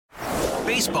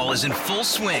Baseball is in full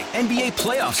swing. NBA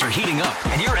playoffs are heating up,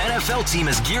 and your NFL team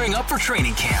is gearing up for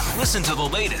training camp. Listen to the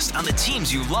latest on the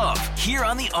teams you love here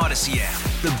on the Odyssey app.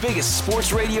 The biggest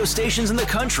sports radio stations in the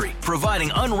country,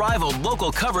 providing unrivaled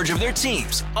local coverage of their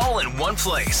teams, all in one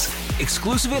place.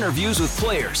 Exclusive interviews with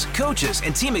players, coaches,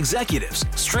 and team executives,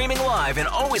 streaming live and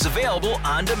always available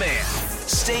on demand.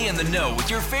 Stay in the know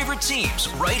with your favorite teams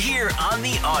right here on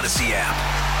the Odyssey app.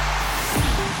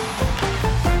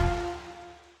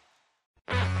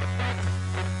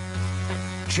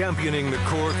 Championing the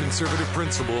core conservative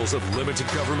principles of limited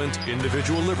government,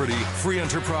 individual liberty, free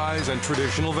enterprise, and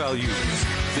traditional values.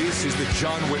 This is the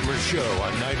John Whitmer Show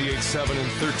on 98.7 and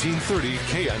 1330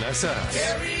 KNSS.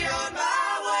 Carry on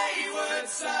my wayward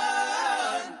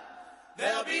son.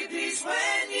 There'll be peace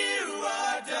when you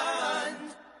are done.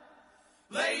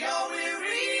 Lay your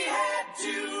weary head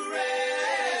to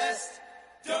rest.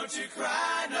 Don't you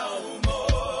cry no more.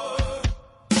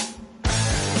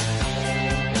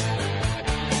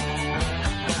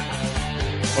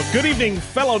 Well, good evening,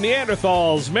 fellow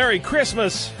Neanderthals. Merry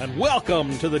Christmas, and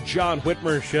welcome to the John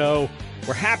Whitmer Show.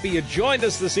 We're happy you joined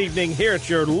us this evening here at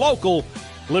your local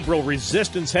liberal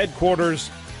resistance headquarters,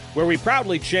 where we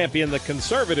proudly champion the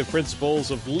conservative principles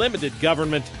of limited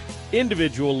government,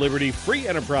 individual liberty, free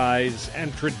enterprise,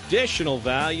 and traditional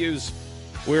values.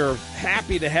 We're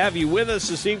happy to have you with us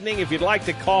this evening. If you'd like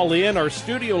to call in, our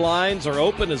studio lines are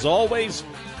open as always.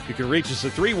 You can reach us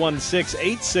at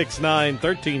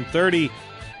 316-869-1330.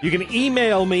 You can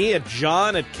email me at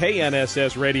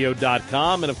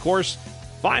john@knssradio.com. And, of course,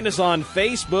 find us on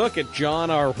Facebook at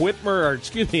John R.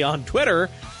 Whitmer, on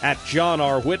Twitter at John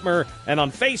R. Whitmer, and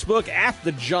on Facebook at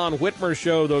The John Whitmer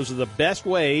Show. Those are the best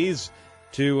ways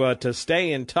to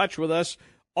stay in touch with us.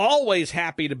 Always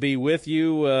happy to be with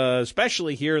you,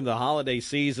 especially here in the holiday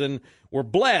season. We're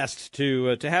blessed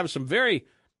to have some very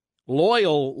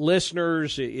loyal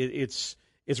listeners.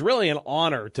 It's really an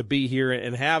honor to be here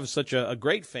and have such a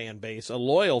great fan base, a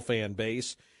loyal fan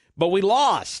base. But we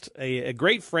lost a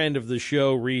great friend of the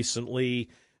show recently.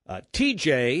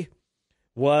 TJ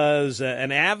was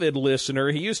an avid listener.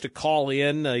 He used to call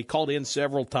in. He called in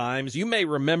several times. You may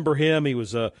remember him. He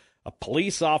was a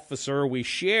police officer. We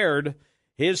shared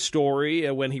his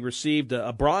story when he received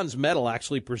a bronze medal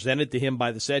actually presented to him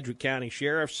by the Sedgwick County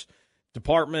Sheriff's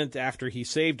Department after he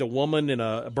saved a woman in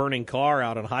a burning car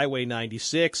out on Highway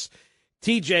 96.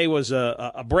 TJ was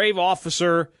a brave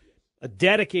officer, a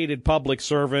dedicated public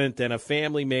servant, and a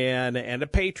family man and a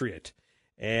patriot.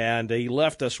 And he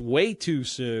left us way too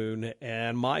soon,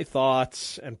 and my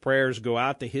thoughts and prayers go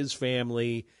out to his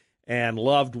family and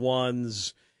loved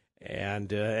ones,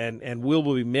 and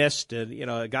will be missed. And,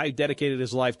 a guy who dedicated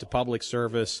his life to public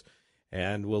service,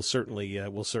 and we'll certainly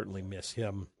miss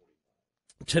him.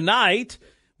 Tonight,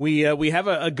 we have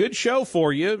a good show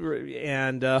for you,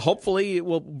 and hopefully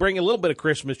we'll bring a little bit of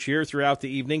Christmas cheer throughout the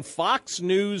evening. Fox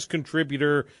News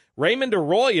contributor Raymond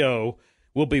Arroyo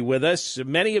will be with us.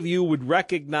 Many of you would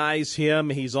recognize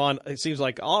him. He's on, it seems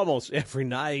like, almost every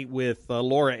night with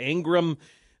Laura Ingraham,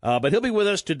 but he'll be with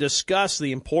us to discuss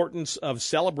the importance of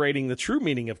celebrating the true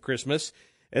meaning of Christmas,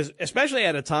 especially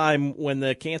at a time when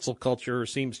the cancel culture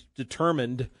seems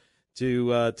determined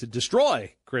to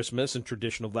destroy Christmas and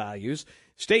traditional values.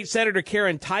 State Senator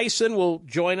Karen Tyson will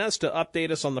join us to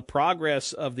update us on the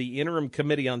progress of the Interim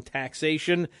Committee on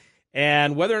Taxation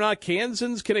and whether or not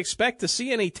Kansans can expect to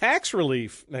see any tax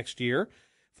relief next year.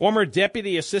 Former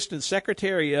Deputy Assistant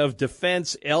Secretary of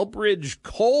Defense Elbridge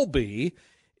Colby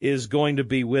is going to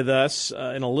be with us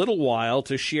in a little while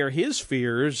to share his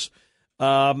fears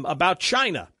about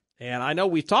China. And I know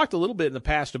we've talked a little bit in the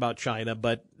past about China,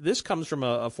 but this comes from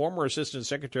a former Assistant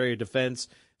Secretary of Defense,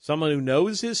 someone who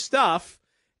knows his stuff,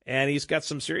 and he's got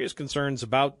some serious concerns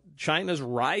about China's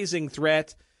rising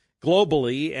threat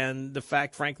globally and the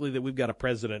fact, frankly, that we've got a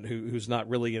president who's not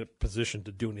really in a position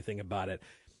to do anything about it.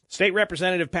 State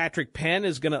Representative Patrick Penn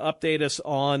is going to update us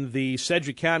on the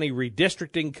Sedgwick County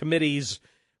Redistricting Committee's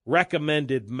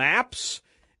recommended maps,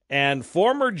 and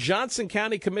former Johnson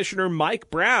County Commissioner Mike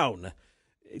Brown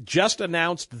just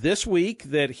announced this week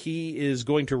that he is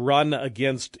going to run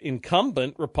against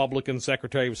incumbent Republican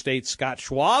Secretary of State Scott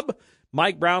Schwab.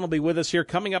 Mike Brown will be with us here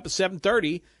coming up at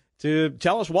 7:30 to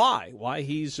tell us why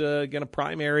he's going to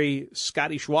primary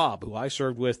Scotty Schwab, who I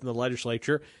served with in the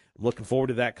legislature. I'm looking forward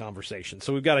to that conversation.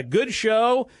 So we've got a good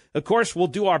show. Of course, we'll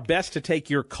do our best to take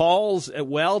your calls as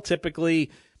well,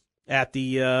 typically at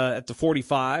the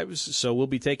 45s. So we'll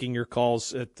be taking your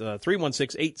calls at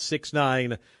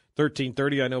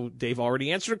 316-869-1330. I know Dave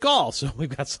already answered a call, so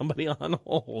we've got somebody on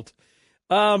hold.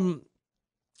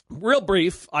 Real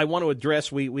brief, I want to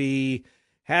address, we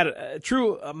had a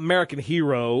true American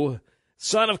hero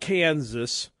son of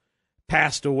Kansas,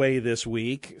 passed away this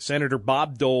week. Senator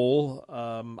Bob Dole.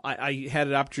 I had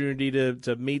an opportunity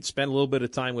to spend a little bit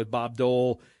of time with Bob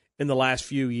Dole in the last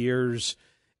few years,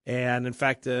 and in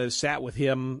fact sat with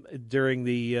him during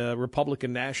the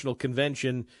Republican National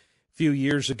Convention a few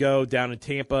years ago down in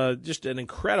Tampa. Just an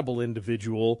incredible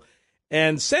individual.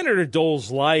 And Senator Dole's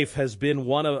life has been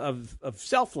one of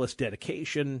selfless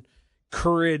dedication,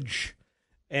 courage,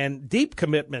 and deep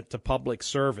commitment to public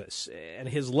service. And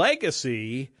his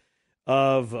legacy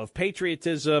of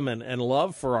patriotism and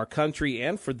love for our country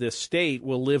and for this state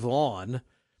will live on,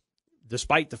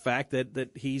 despite the fact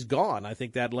that he's gone. I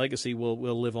think that legacy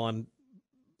will live on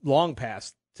long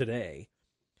past today.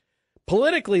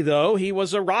 Politically, though, he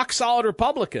was a rock-solid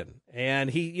Republican, and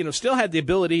he still had the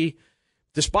ability,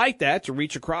 despite that, to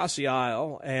reach across the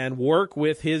aisle and work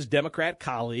with his Democrat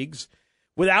colleagues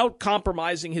without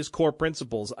compromising his core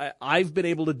principles. I've been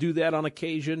able to do that on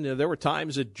occasion. There were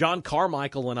times that John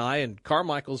Carmichael and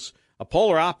Carmichael's a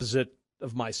polar opposite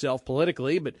of myself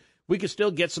politically, but we could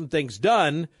still get some things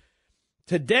done.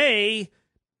 Today,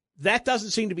 that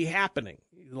doesn't seem to be happening.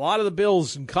 A lot of the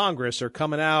bills in Congress are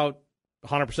coming out,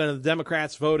 100% of the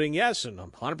Democrats voting yes and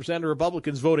 100% of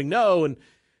Republicans voting no, and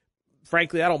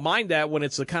frankly, I don't mind that when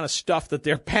it's the kind of stuff that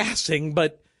they're passing,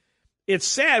 but it's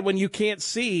sad when you can't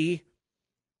see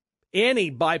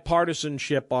any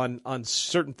bipartisanship on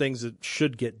certain things that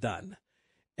should get done.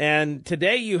 And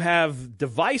today you have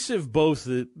divisive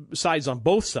sides on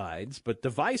both sides, but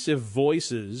divisive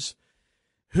voices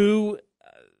who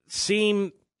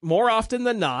seem more often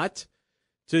than not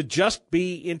to just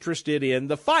be interested in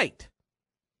the fight.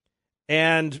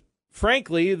 And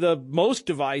frankly, the most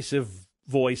divisive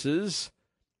voices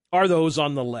are those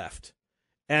on the left.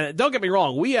 And don't get me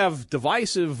wrong, we have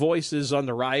divisive voices on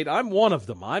the right. I'm one of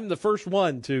them. I'm the first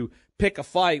one to pick a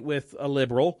fight with a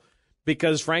liberal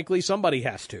because, frankly, somebody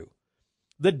has to.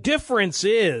 The difference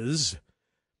is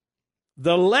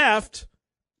the left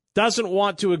doesn't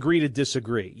want to agree to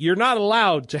disagree. You're not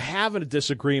allowed to have a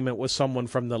disagreement with someone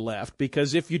from the left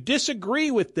because if you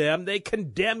disagree with them, they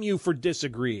condemn you for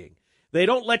disagreeing. They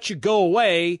don't let you go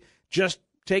away just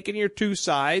taking your two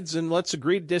sides and let's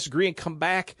agree to disagree and come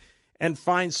back and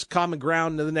find common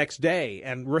ground the next day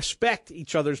and respect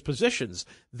each other's positions.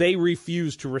 They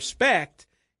refuse to respect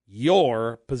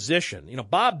your position.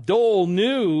 Bob Dole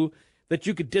knew that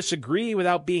you could disagree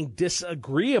without being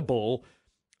disagreeable,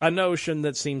 a notion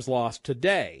that seems lost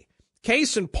today.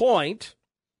 Case in point,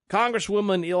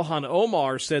 Congresswoman Ilhan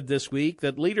Omar said this week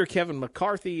that leader Kevin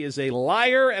McCarthy is a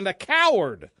liar and a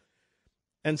coward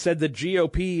and said the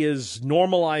GOP is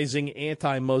normalizing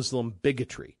anti-Muslim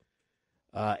bigotry.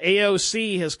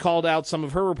 AOC has called out some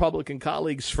of her Republican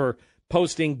colleagues for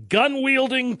posting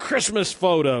gun-wielding Christmas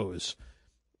photos.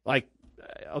 Like,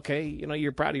 okay,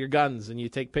 you're proud of your guns and you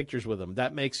take pictures with them.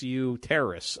 That makes you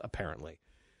terrorists, apparently.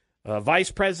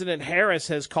 Vice President Harris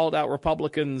has called out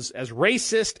Republicans as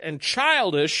racist and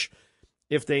childish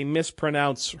if they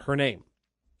mispronounce her name.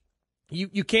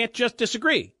 You can't just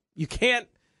disagree. You can't.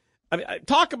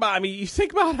 You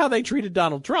think about how they treated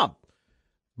Donald Trump.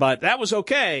 But that was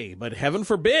okay. But heaven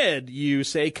forbid you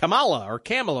say Kamala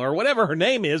or whatever her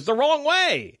name is the wrong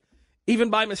way, even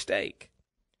by mistake.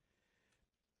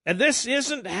 And this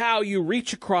isn't how you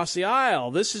reach across the aisle.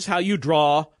 This is how you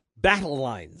draw battle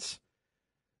lines.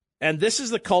 And this is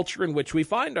the culture in which we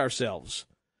find ourselves.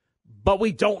 But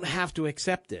we don't have to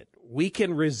accept it. We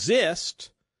can resist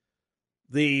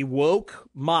the woke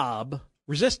mob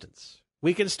resistance.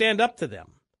 We can stand up to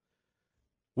them.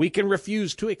 We can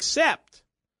refuse to accept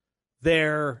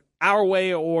their our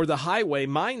way or the highway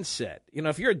mindset.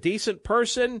 If you're a decent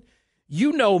person,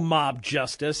 mob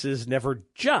justice is never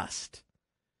just.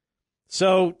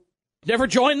 So never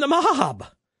join the mob.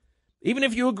 Even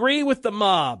if you agree with the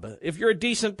mob, if you're a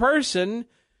decent person,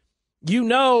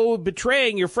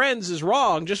 betraying your friends is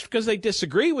wrong just because they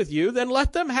disagree with you, then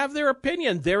let them have their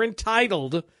opinion. They're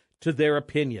entitled to their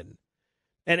opinion.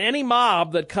 And any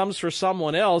mob that comes for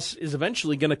someone else is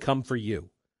eventually going to come for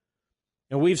you.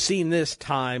 And we've seen this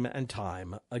time and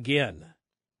time again.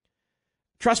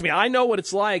 Trust me, I know what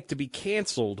it's like to be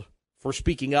canceled for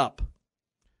speaking up,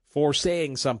 for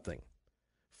saying something,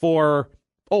 for,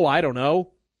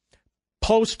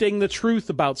 posting the truth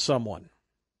about someone.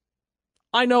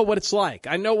 I know what it's like.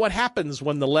 I know what happens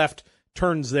when the left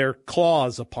turns their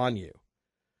claws upon you.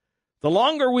 The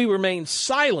longer we remain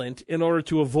silent in order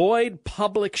to avoid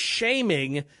public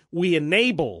shaming, we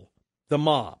enable the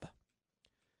mob.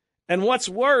 And what's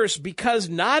worse, because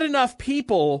not enough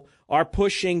people are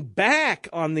pushing back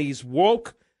on these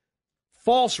woke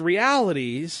false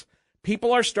realities,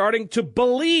 people are starting to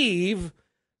believe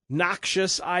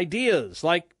noxious ideas,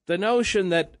 like the notion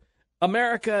that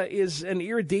America is an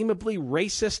irredeemably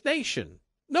racist nation.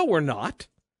 No, we're not.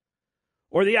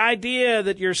 Or the idea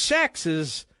that your sex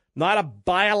is not a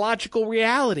biological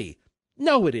reality.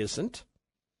 No, it isn't.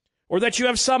 Or that you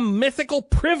have some mythical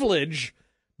privilege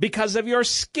because of your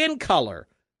skin color.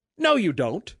 No, you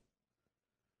don't.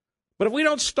 But if we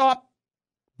don't stop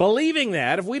believing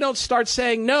that, if we don't start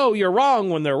saying, no, you're wrong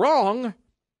when they're wrong,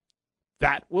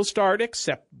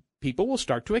 people will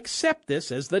start to accept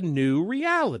this as the new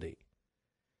reality.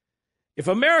 If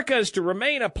America is to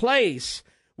remain a place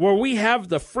where we have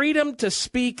the freedom to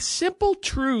speak simple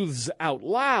truths out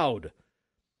loud,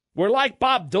 where, like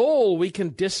Bob Dole, we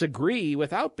can disagree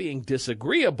without being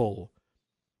disagreeable,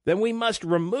 then we must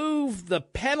remove the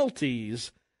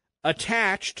penalties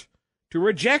attached to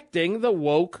rejecting the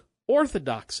woke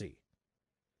orthodoxy.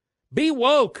 Be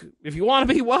woke if you want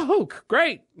to be woke.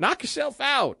 Great. Knock yourself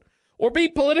out. Or be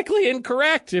politically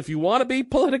incorrect if you want to be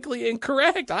politically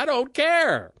incorrect. I don't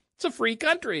care. It's a free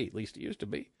country. At least it used to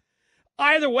be.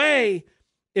 Either way,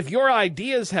 if your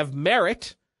ideas have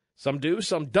merit, some do,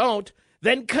 some don't,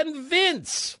 then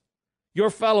convince your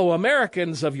fellow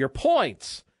Americans of your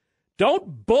points.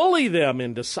 Don't bully them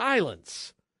into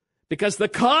silence, because the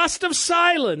cost of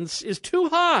silence is too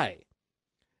high.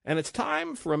 And it's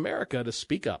time for America to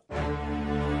speak up.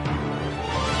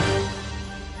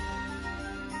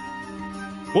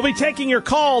 We'll be taking your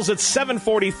calls at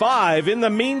 7:45. In the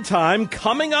meantime,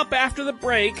 coming up after the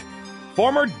break,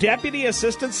 former Deputy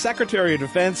Assistant Secretary of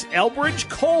Defense Elbridge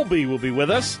Colby will be with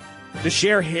us to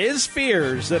share his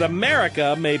fears that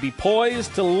America may be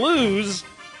poised to lose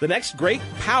the next great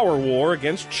power war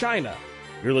against China.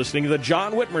 You're listening to The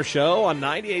John Whitmer Show on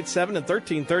 98.7 and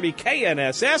 1330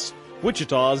 KNSS,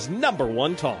 Wichita's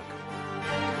 #1 talk.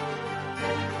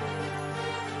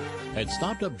 Had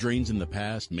stopped-up drains in the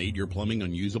past made your plumbing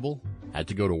unusable? Had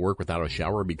to go to work without a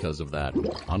shower because of that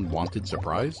unwanted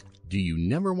surprise? Do you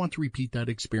never want to repeat that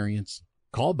experience?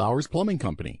 Call Bowers Plumbing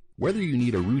Company. Whether you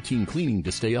need a routine cleaning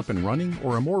to stay up and running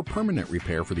or a more permanent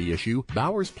repair for the issue,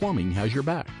 Bowers Plumbing has your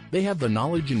back. They have the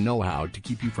knowledge and know-how to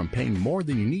keep you from paying more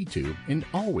than you need to and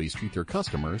always treat their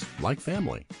customers like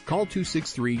family. Call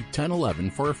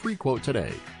 263-1011 for a free quote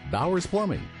today. Bowers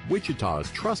Plumbing, Wichita's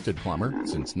trusted plumber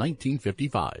since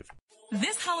 1955.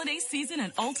 This holiday season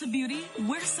at Ulta Beauty,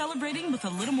 we're celebrating with a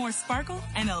little more sparkle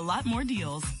and a lot more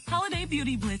deals. Holiday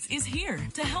Beauty Blitz is here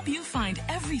to help you find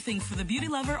everything for the beauty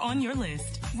lover on your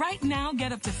list. Right now,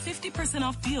 get up to 50%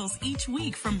 off deals each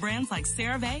week from brands like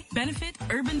CeraVe, Benefit,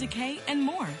 Urban Decay, and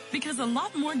more. Because a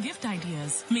lot more gift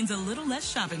ideas means a little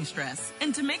less shopping stress.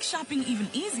 And to make shopping even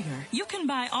easier, you can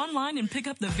buy online and pick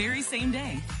up the very same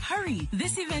day. Hurry!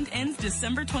 This event ends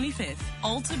December 25th.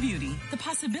 Ulta Beauty. The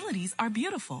possibilities are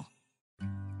beautiful.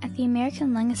 At the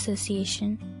American Lung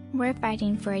Association, we're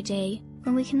fighting for a day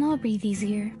when we can all breathe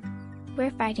easier. We're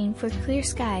fighting for clear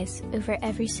skies over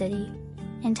every city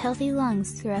and healthy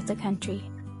lungs throughout the country.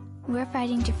 We're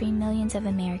fighting to free millions of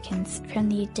Americans from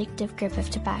the addictive grip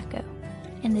of tobacco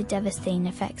and the devastating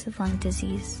effects of lung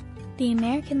disease. The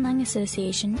American Lung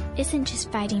Association isn't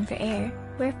just fighting for air,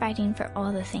 we're fighting for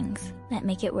all the things that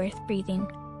make it worth breathing,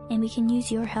 and we can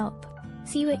use your help.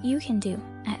 See what you can do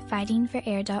at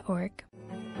fightingforair.org.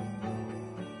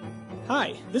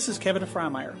 Hi, this is Kevin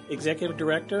Freimeyer, Executive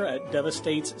Director at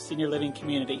Devastates Senior Living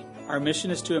Community. Our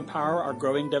mission is to empower our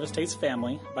growing Devastates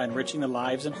family by enriching the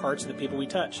lives and hearts of the people we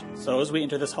touch. So as we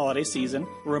enter this holiday season,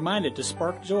 we're reminded to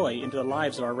spark joy into the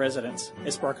lives of our residents.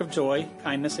 A spark of joy,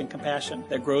 kindness, and compassion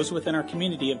that grows within our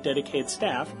community of dedicated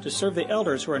staff to serve the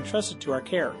elders who are entrusted to our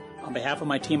care. On behalf of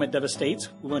my team at Devastates,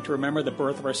 we want to remember the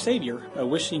birth of our Savior by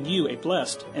wishing you a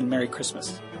blessed and Merry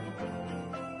Christmas.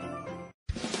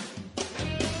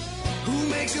 Who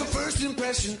makes your first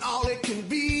impression all it can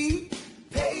be?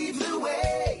 Pave the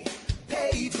way,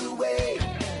 pave the way.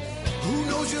 Who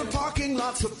knows your parking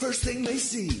lot's the first thing they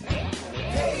see?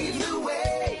 Pave the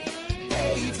way,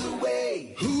 pave the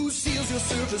way. Who seals your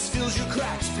surface, fills your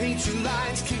cracks, paints your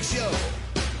lines, kicks your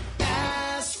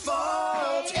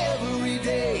asphalt every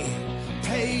day?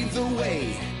 Pave the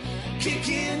way,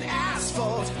 kicking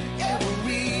asphalt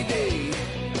every day.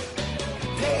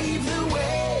 Pave the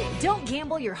way. Don't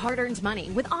gamble your hard-earned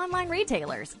money with online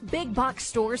retailers, big box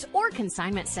stores, or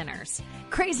consignment centers.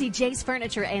 Crazy J's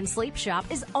Furniture and Sleep Shop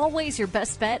is always your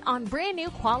best bet on brand new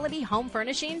quality home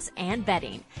furnishings and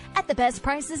bedding at the best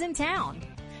prices in town.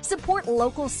 Support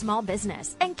local small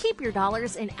business and keep your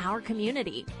dollars in our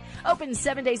community. Open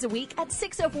 7 days a week at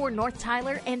 604 North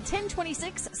Tyler and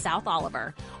 1026 South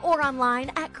Oliver, or online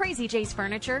at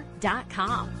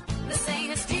crazyjsfurniture.com. This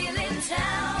ain't a steal in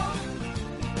town.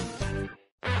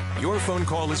 Your phone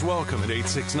call is welcome at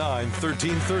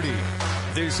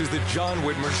 869-1330. This is the John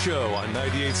Whitmer Show on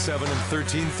 98.7 and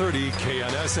 1330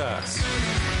 KNSS.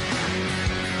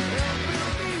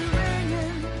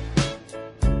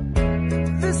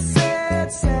 This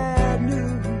sad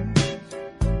news.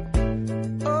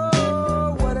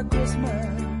 Oh, what a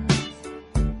Christmas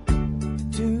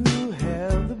to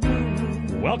have the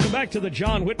blues. Welcome back to the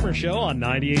John Whitmer Show on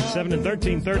 98.7 and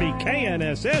 1330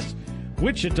 KNSS,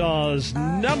 Wichita's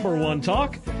 #1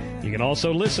 talk. You can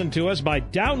also listen to us by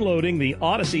downloading the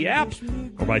Odyssey app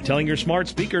or by telling your smart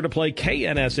speaker to play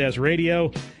KNSS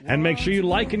Radio. And make sure you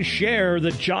like and share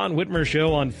the John Whitmer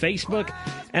Show on Facebook.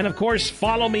 And, of course,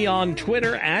 follow me on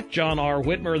Twitter at John R.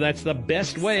 Whitmer. That's the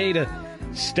best way to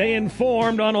stay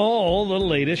informed on all the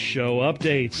latest show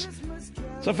updates.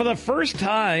 So for the first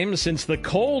time since the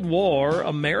Cold War,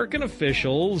 American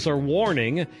officials are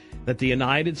warning that the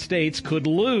United States could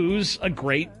lose a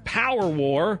great power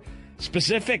war,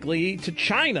 specifically to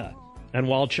China. And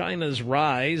while China's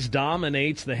rise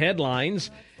dominates the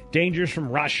headlines, dangers from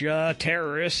Russia,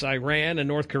 terrorists, Iran, and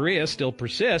North Korea still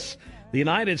persists. The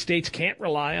United States can't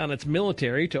rely on its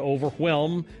military to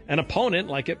overwhelm an opponent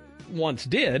like it once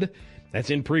did. That's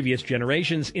in previous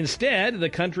generations. Instead, the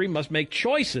country must make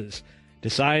choices,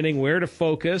 deciding where to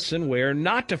focus and where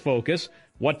not to focus,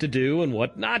 what to do and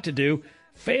what not to do.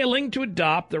 Failing to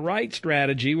adopt the right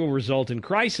strategy will result in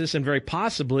crisis and very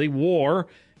possibly war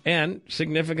and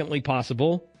significantly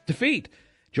possible defeat.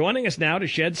 Joining us now to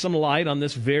shed some light on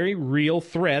this very real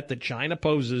threat that China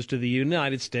poses to the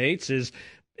United States is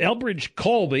Elbridge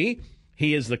Colby.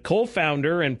 He is the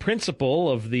co-founder and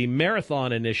principal of the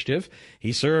Marathon Initiative.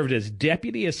 He served as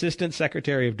Deputy Assistant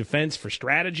Secretary of Defense for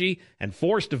Strategy and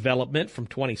Force Development from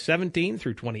 2017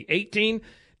 through 2018,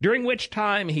 during which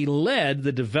time he led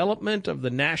the development of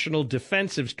the National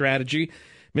Defensive Strategy.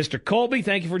 Mr. Colby,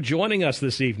 thank you for joining us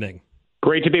this evening.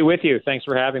 Great to be with you. Thanks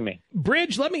for having me.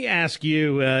 Bridge, let me ask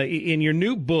you, in your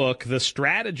new book, The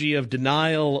Strategy of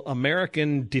Denial,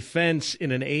 American Defense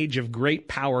in an Age of Great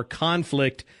Power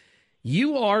Conflict,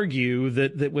 you argue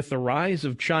that with the rise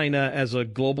of China as a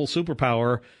global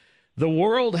superpower, the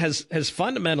world has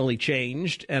fundamentally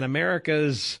changed, and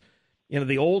America's,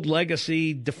 the old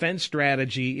legacy defense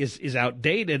strategy is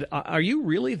outdated. Are you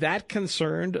really that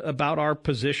concerned about our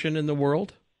position in the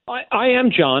world? I am,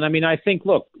 John. I mean, I think,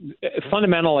 look,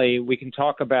 fundamentally, we can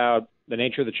talk about the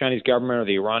nature of the Chinese government or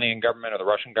the Iranian government or the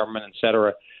Russian government, et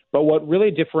cetera. But what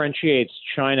really differentiates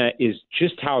China is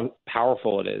just how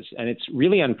powerful it is. And it's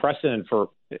really unprecedented for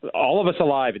all of us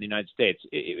alive in the United States.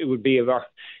 It would be of our,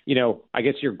 I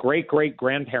guess your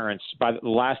great-great-grandparents by the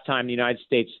last time the United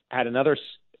States had another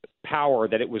power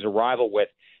that it was a rival with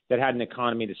that had an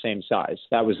economy the same size.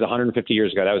 That was 150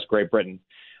 years ago. That was Great Britain.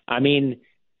 I mean,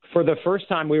 for the first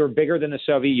time, we were bigger than the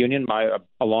Soviet Union by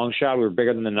a long shot. We were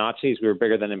bigger than the Nazis. We were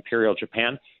bigger than Imperial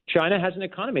Japan. China has an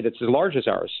economy that's as large as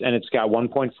ours, and it's got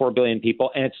 1.4 billion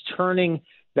people, and it's turning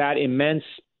that immense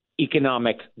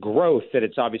economic growth that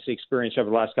it's obviously experienced over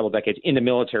the last couple of decades into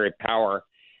military power.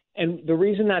 And the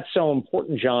reason that's so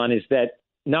important, John, is that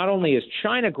not only has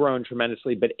China grown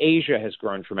tremendously, but Asia has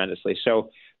grown tremendously.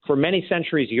 So for many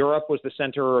centuries, Europe was the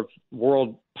center of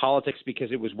world politics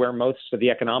because it was where most of the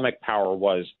economic power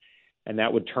was, and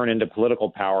that would turn into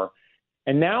political power.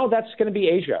 And now that's going to be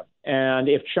Asia. And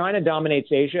if China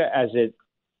dominates Asia, as it,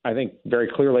 I think, very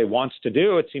clearly wants to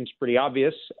do, it seems pretty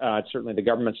obvious, it's certainly the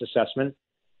government's assessment,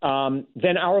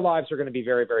 then our lives are going to be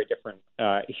very, very different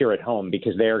here at home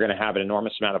because they are going to have an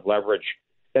enormous amount of leverage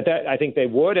that I think they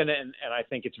would, and I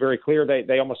think it's very clear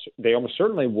they almost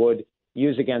certainly would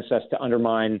use against us to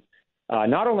undermine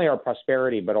not only our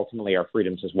prosperity but ultimately our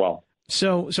freedoms as well.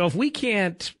 So if we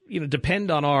can't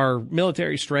depend on our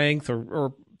military strength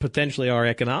or potentially our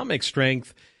economic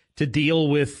strength to deal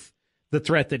with the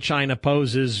threat that China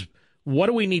poses, what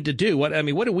do we need to do? What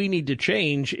do we need to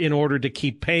change in order to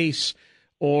keep pace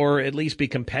or at least be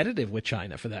competitive with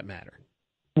China for that matter?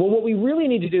 Well, what we really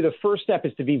need to do, the first step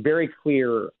is to be very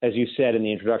clear, as you said in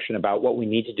the introduction, about what we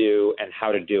need to do and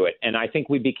how to do it. And I think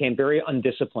we became very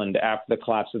undisciplined after the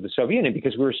collapse of the Soviet Union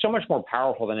because we were so much more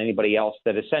powerful than anybody else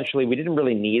that essentially we didn't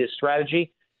really need a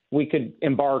strategy. We could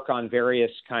embark on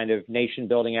various kind of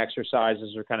nation-building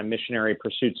exercises or kind of missionary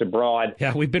pursuits abroad.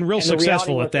 Yeah, we've been real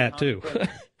successful at that, too.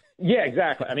 Yeah,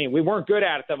 exactly. I mean, we weren't good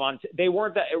at them. They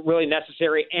weren't really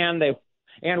necessary, and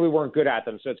we weren't good at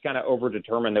them. So it's kind of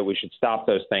overdetermined that we should stop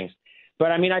those things.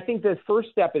 But I mean, I think the first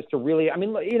step is to really,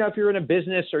 if you're in a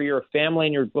business or you're a family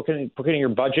and you're looking at your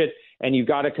budget and you've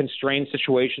got a constrained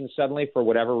situation suddenly for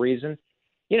whatever reason,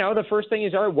 the first thing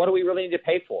is, all right, what do we really need to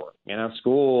pay for?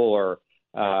 School or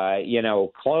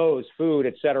clothes, food,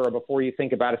 et cetera, before you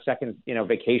think about a second,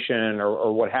 vacation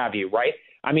or what have you, right?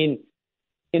 I mean,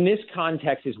 in this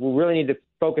context is we really need to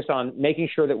focus on making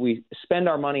sure that we spend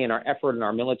our money and our effort and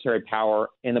our military power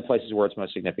in the places where it's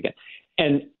most significant.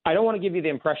 And I don't want to give you the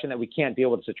impression that we can't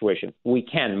deal with the situation. We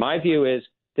can. My view is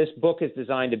this book is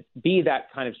designed to be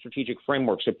that kind of strategic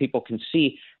framework so people can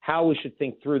see how we should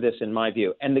think through this, in my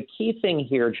view. And the key thing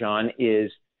here, John,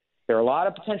 is there are a lot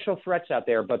of potential threats out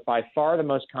there, but by far the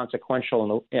most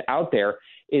consequential out there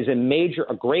is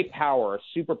a great power,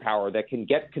 a superpower that can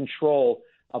get control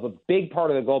of a big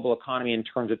part of the global economy and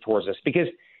turns it towards us. Because,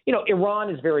 Iran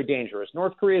is very dangerous.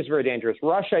 North Korea is very dangerous.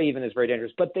 Russia even is very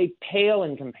dangerous. But they pale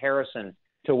in comparison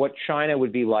to what China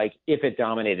would be like if it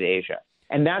dominated Asia.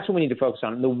 And that's what we need to focus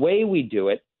on. And the way we do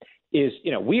it is,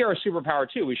 we are a superpower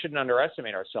too. We shouldn't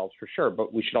underestimate ourselves for sure,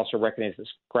 but we should also recognize this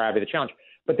gravity of the challenge.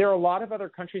 But there are a lot of other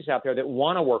countries out there that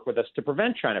want to work with us to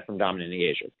prevent China from dominating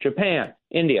Asia. Japan,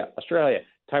 India, Australia,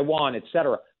 Taiwan, et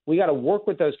cetera. We got to work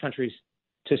with those countries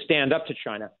to stand up to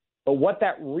China. But what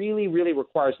that really, really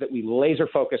requires is that we laser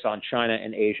focus on China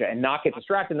and Asia and not get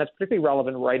distracted. And that's particularly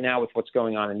relevant right now with what's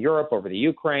going on in Europe over the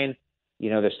Ukraine.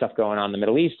 There's stuff going on in the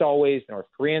Middle East always. The North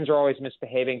Koreans are always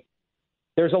misbehaving.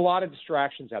 There's a lot of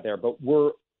distractions out there, but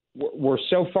we're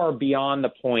so far beyond the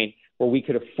point where we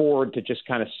could afford to just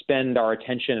kind of spend our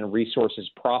attention and resources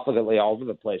profitably all over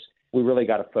the place. We really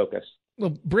got to focus.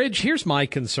 Well, Bridge, here's my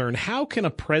concern. How can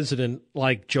a president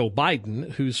like Joe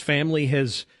Biden, whose family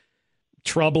has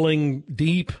troubling,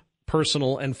 deep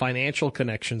personal and financial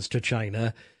connections to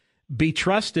China, be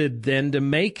trusted then to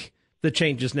make the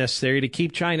changes necessary to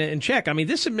keep China in check? I mean,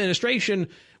 this administration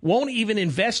won't even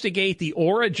investigate the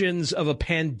origins of a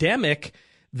pandemic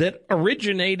that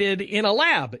originated in a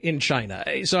lab in China.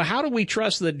 So how do we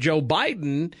trust that Joe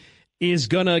Biden is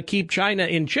going to keep China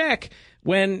in check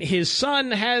when his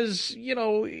son has,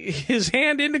 his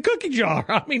hand in the cookie jar?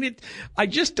 I mean, I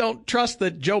just don't trust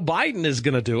that Joe Biden is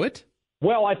going to do it.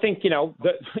 Well, I think,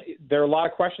 there are a lot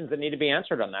of questions that need to be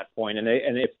answered on that point. And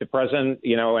if the president,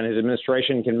 and his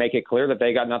administration can make it clear that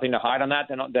they got nothing to hide on that,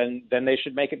 then they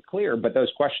should make it clear. But those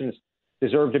questions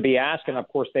deserve to be asked. And of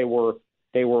course, they were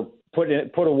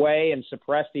put away and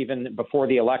suppressed even before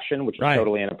the election, which is right.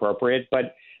 Totally inappropriate.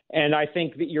 And I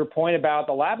think that your point about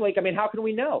the lab leak, I mean, how can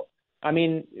we know? I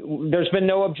mean, there's been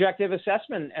no objective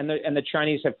assessment, and the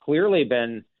Chinese have clearly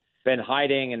been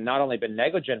hiding and not only been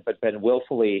negligent, but been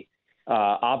willfully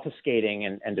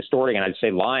obfuscating and distorting, and I'd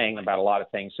say lying about a lot of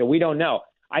things. So we don't know.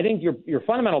 I think your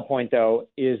fundamental point, though,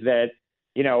 is that,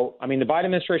 the Biden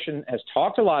administration has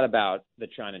talked a lot about the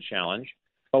China challenge,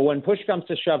 but when push comes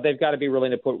to shove, they've got to be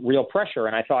willing to put real pressure.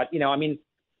 And I thought,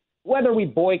 whether we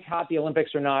boycott the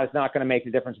Olympics or not is not going to make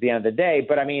a difference at the end of the day.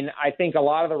 But I think a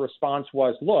lot of the response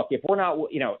was, look, if we're not,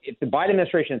 if the Biden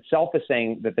administration itself is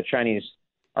saying that the Chinese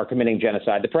are committing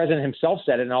genocide, the president himself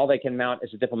said it, and all they can mount is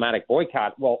a diplomatic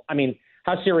boycott. Well,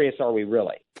 how serious are we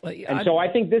really? And so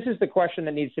I think this is the question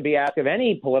that needs to be asked of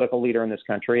any political leader in this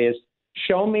country is,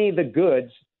 show me the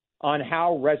goods on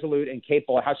how resolute and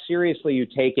capable, how seriously you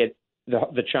take it,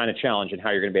 the China challenge, and how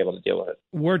you're going to be able to deal with it.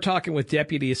 We're talking with former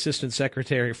Deputy Assistant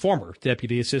Secretary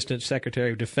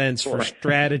of Defense for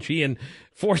Strategy and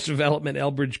Force Development,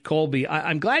 Elbridge Colby.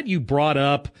 I'm glad you brought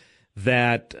up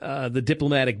that the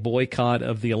diplomatic boycott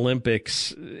of the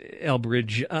Olympics,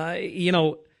 Elbridge.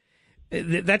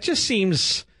 That just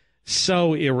seems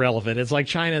so irrelevant. It's like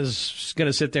China's going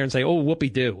to sit there and say, "Oh,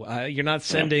 whoopee-doo. You're not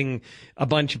sending a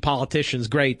bunch of politicians.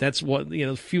 Great. That's what,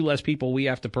 a few less people we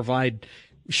have to provide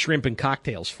shrimp and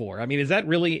cocktails for." I mean, is that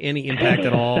really any impact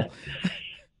at all?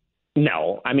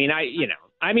 No. I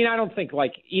don't think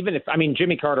even if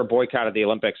Jimmy Carter boycotted the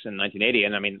Olympics in 1980,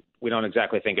 and we don't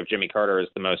exactly think of Jimmy Carter as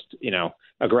the most,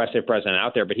 aggressive president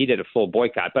out there, but he did a full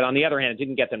boycott. But on the other hand, it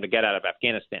didn't get them to get out of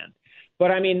Afghanistan. But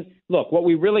look, what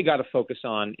we really got to focus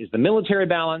on is the military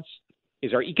balance,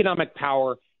 is our economic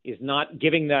power, is not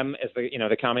giving them, as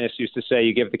the communists used to say,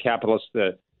 you give the capitalists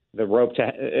the rope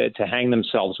to hang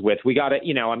themselves with. We got to,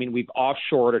 we've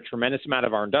offshored a tremendous amount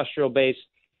of our industrial base,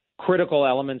 critical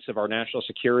elements of our national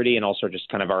security, and also just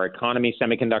kind of our economy,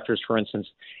 semiconductors, for instance.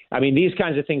 These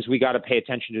kinds of things we got to pay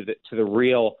attention to the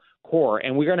real core,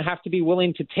 and we're going to have to be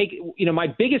willing to take. My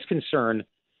biggest concern,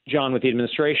 John, with the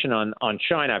administration on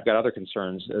China, I've got other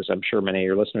concerns, as I'm sure many of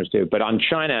your listeners do, but on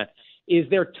China, is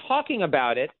they're talking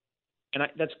about it, and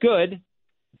that's good,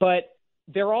 but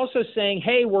they're also saying,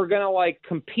 hey, we're going to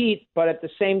compete, but at the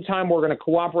same time, we're going to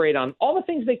cooperate on all the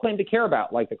things they claim to care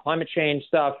about, like the climate change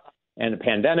stuff and the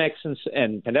pandemic and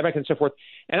so forth.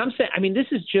 And I'm saying, this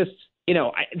is just,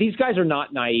 these guys are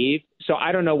not naive. So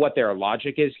I don't know what their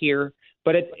logic is here,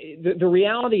 But the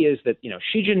reality is that,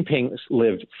 Xi Jinping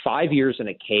lived 5 years in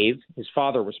a cave. His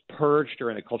father was purged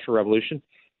during the Cultural Revolution.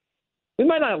 We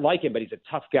might not like him, but he's a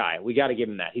tough guy. We got to give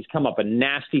him that. He's come up a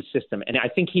nasty system, and I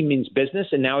think he means business,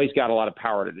 and now he's got a lot of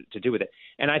power to do with it.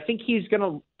 And I think he's going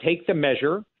to take the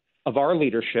measure of our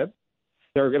leadership.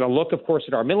 They're going to look, of course,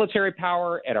 at our military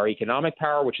power, at our economic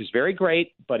power, which is very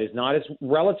great, but is not as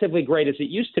relatively great as it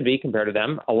used to be compared to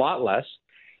them, a lot less.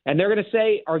 And they're going to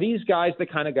say, are these guys the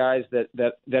kind of guys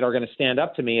that are going to stand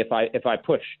up to me if I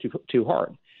push too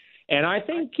hard? And I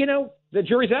think, the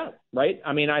jury's out, right?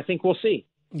 I mean, I think we'll see.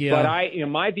 Yeah. But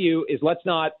my view is let's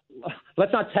not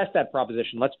test that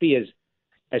proposition. Let's be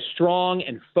as strong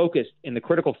and focused in the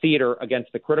critical theater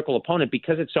against the critical opponent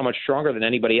because it's so much stronger than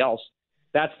anybody else.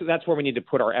 That's where we need to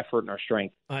put our effort and our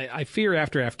strength. I fear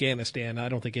after Afghanistan, I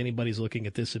don't think anybody's looking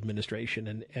at this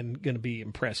administration and going to be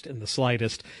impressed in the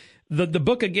slightest. The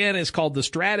book, again, is called The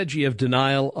Strategy of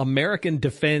Denial, American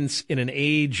Defense in an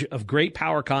Age of Great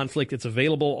Power Conflict. It's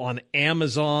available on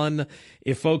Amazon.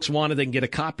 If folks want it, they can get a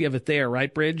copy of it there,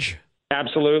 right, Bridge?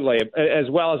 Absolutely, as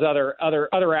well as other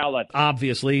outlets.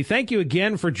 Obviously. Thank you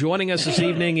again for joining us this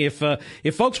evening. If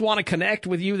folks want to connect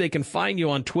with you, they can find you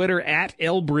on Twitter at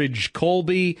Elbridge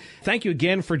Colby. Thank you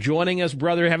again for joining us,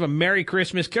 brother. Have a Merry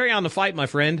Christmas. Carry on the fight, my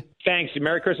friend. Thanks.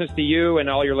 Merry Christmas to you and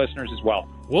all your listeners as well.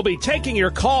 We'll be taking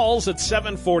your calls at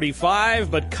 7:45,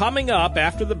 but coming up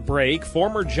after the break,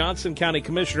 former Johnson County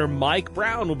Commissioner Mike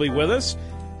Brown will be with us.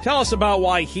 Tell us about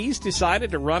why he's decided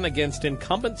to run against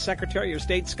incumbent Secretary of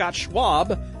State Scott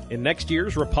Schwab in next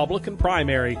year's Republican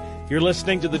primary. You're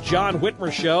listening to The John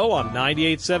Whitmer Show on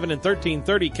 98.7 and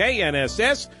 1330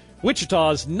 KNSS,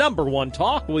 Wichita's #1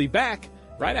 talk. We'll be back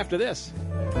right after this.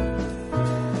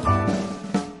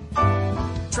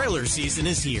 Trailer season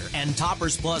is here, and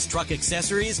Toppers Plus Truck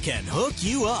Accessories can hook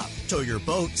you up. Tow your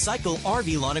boat, cycle,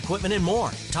 RV, lawn equipment, and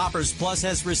more. Toppers Plus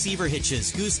has receiver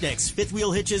hitches, goosenecks, fifth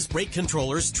wheel hitches, brake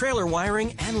controllers, trailer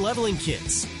wiring, and leveling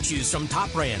kits. Choose from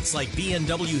top brands like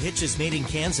B&W Hitches made in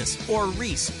Kansas, or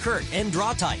Reese, Kurt, and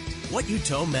Draw Tight. What you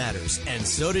tow matters, and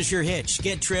so does your hitch.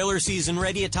 Get trailer season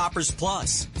ready at Toppers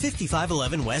Plus,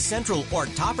 5511 West Central, or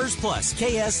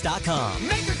toppersplusks.com.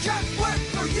 Make your truck work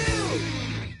for you!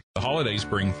 The holidays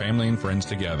bring family and friends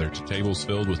together to tables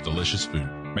filled with delicious food.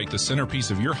 Make the centerpiece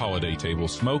of your holiday table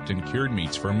smoked and cured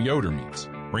meats from Yoder Meats.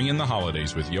 Bring in the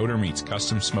holidays with Yoder Meats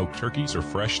custom smoked turkeys or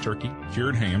fresh turkey,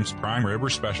 cured hams, prime rib, or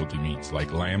specialty meats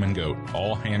like lamb and goat,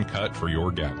 all hand-cut for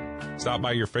your gathering. Stop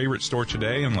by your favorite store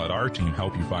today and let our team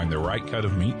help you find the right cut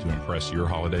of meat to impress your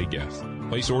holiday guests.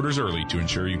 Place orders early to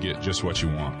ensure you get just what you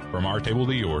want. From our table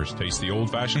to yours, taste the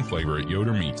old-fashioned flavor at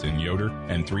Yoder Meats in Yoder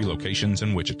and 3 locations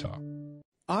in Wichita.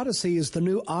 Odyssey is the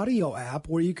new audio app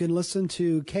where you can listen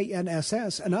to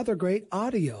KNSS and other great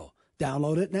audio.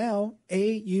 Download it now,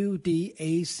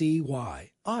 AUDACY,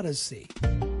 Odyssey.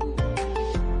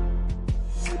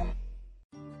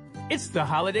 It's the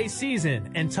holiday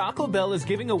season, and Taco Bell is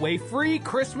giving away free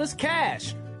Christmas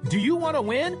cash. Do you want to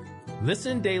win?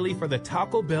 Listen daily for the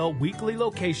Taco Bell weekly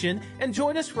location and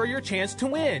join us for your chance to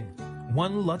win.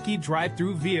 One lucky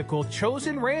drive-thru vehicle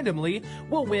chosen randomly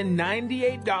will win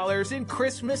 $98 in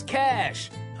Christmas cash.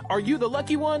 Are you the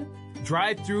lucky one?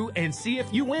 Drive through and see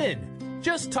if you win.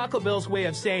 Just Taco Bell's way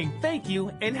of saying thank you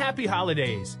and happy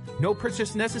holidays. No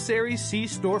purchase necessary. See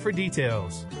store for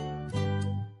details.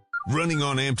 Running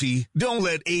on empty? Don't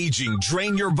let aging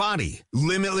drain your body.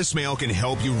 Limitless Male can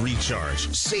help you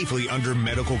recharge safely under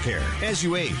medical care. As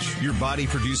you age, your body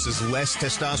produces less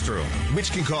testosterone,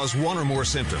 which can cause one or more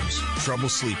symptoms: trouble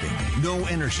sleeping, no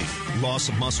energy, loss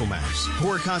of muscle mass,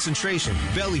 poor concentration,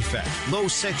 belly fat, low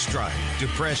sex drive,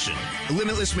 depression.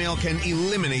 Limitless Male can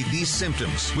eliminate these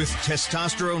symptoms with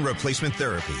testosterone replacement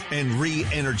therapy and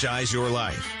re-energize your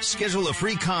life. Schedule a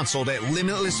free consult at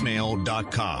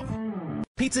limitlessmale.com.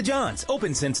 Pizza John's,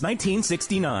 open since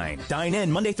 1969. Dine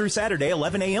in Monday through Saturday,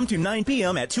 11 a.m. to 9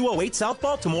 p.m. at 208 South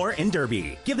Baltimore in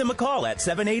Derby. Give them a call at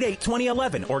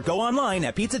 788-2011 or go online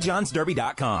at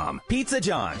pizzajohnsderby.com. Pizza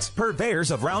John's, purveyors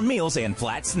of round meals and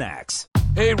flat snacks.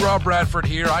 Hey, Rob Bradford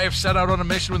here. I have set out on a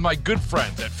mission with my good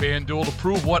friends at FanDuel to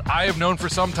prove what I have known for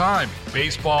some time.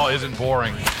 Baseball isn't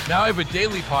boring. Now I have a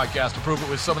daily podcast to prove it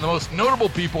with some of the most notable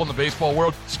people in the baseball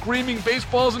world, screaming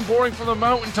baseball isn't boring from the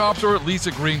mountaintops, or at least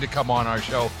agreeing to come on our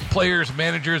show. Players,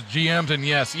 managers, GMs, and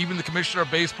yes, even the commissioner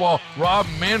of baseball, Rob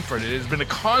Manfred. It has been a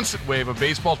constant wave of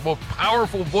baseball's most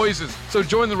powerful voices. So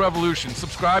join the revolution.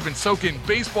 Subscribe and soak in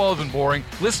Baseball Isn't Boring.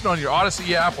 Listen on your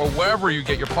Odyssey app or wherever you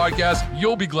get your podcast.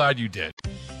 You'll be glad you did.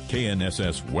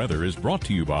 KNSS Weather is brought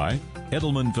to you by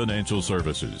Edelman Financial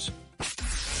Services.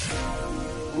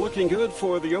 Looking good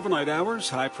for the overnight hours.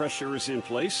 High pressure is in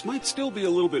place. Might still be a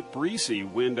little bit breezy.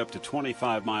 Wind up to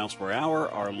 25 miles per hour.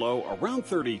 Our low around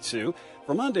 32.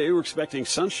 For Monday, we're expecting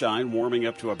sunshine, warming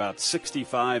up to about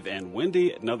 65 and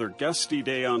windy. Another gusty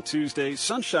day on Tuesday.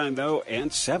 Sunshine, though,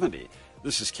 and 70.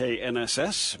 This is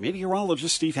KNSS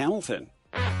meteorologist Steve Hamilton.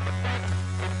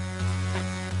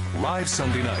 Live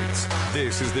Sunday nights.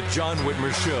 This is the John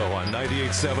Whitmer Show on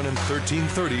 98.7 and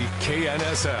 1330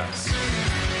 KNSS.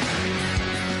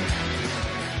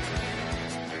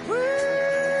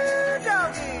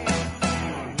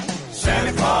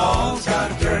 Santa Claus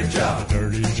got a dirty job.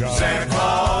 Santa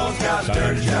Claus got a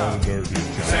dirty job.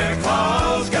 Santa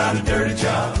Claus got a dirty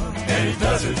job, and he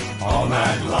does it all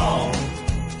night long.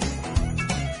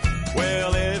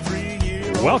 Well, every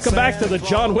year. Welcome back to the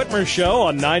John Whitmer Show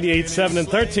on 98.7 and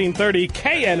 1330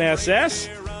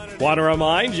 KNSS. Want to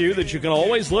remind you that you can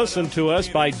always listen to us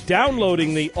by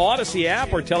downloading the Odyssey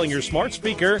app or telling your smart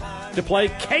speaker to play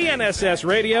KNSS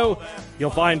Radio. You'll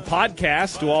find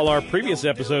podcasts to all our previous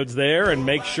episodes there, and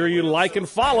make sure you like and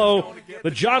follow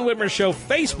the John Whitmer Show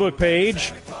Facebook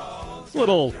page.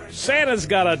 Little Santa's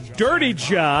got a dirty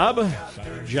job.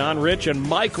 John Rich and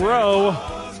Mike Rowe.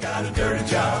 Got a dirty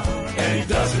job, and he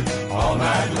does it all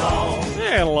night long.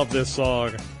 Yeah, I love this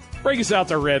song. Brings out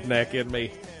the redneck in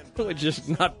me, which is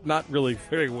not really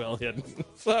very well hidden.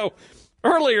 So,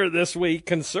 earlier this week,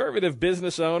 conservative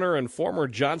business owner and former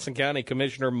Johnson County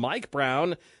Commissioner Mike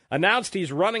Brown announced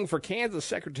he's running for Kansas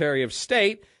Secretary of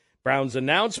State. Brown's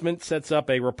announcement sets up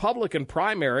a Republican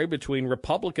primary between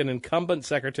Republican incumbent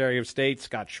Secretary of State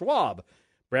Scott Schwab.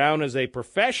 Brown is a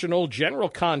professional general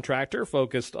contractor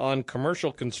focused on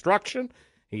commercial construction.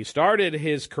 He started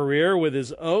his career with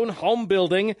his own home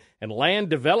building and land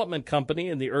development company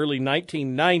in the early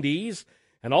 1990s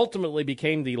and ultimately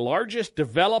became the largest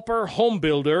developer home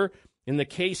builder in the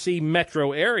KC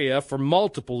metro area for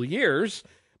multiple years.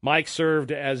 Mike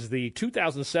served as the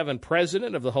 2007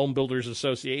 president of the Home Builders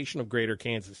Association of Greater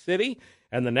Kansas City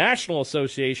and the National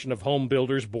Association of Home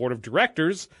Builders Board of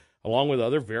Directors, along with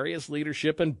other various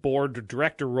leadership and board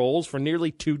director roles for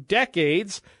nearly 2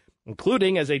 decades,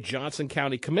 including as a Johnson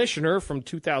County Commissioner from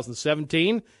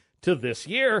 2017 to this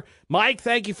year. Mike,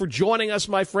 thank you for joining us,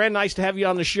 my friend. Nice to have you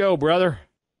on the show, brother.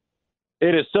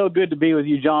 It is so good to be with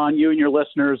you, John. You and your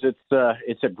listeners.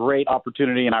 It's a great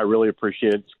opportunity, and I really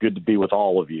appreciate it. It's good to be with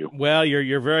all of you. Well,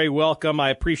 you're very welcome.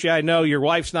 I know your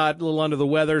wife's not a little under the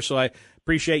weather, so I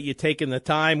appreciate you taking the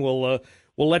time. We'll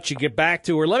let you get back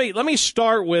to her. Let me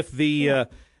start with the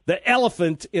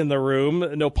elephant in the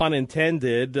room, no pun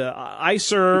intended. I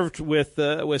served with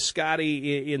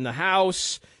Scotty in the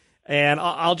House, and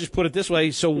I'll just put it this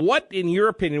way. So what, in your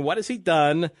opinion, what has he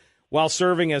done while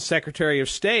serving as Secretary of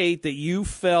State that you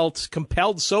felt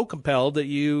so compelled that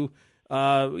you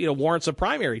warrants a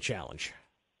primary challenge?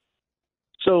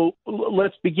 So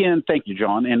let's begin. Thank you,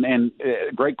 John, and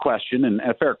great question and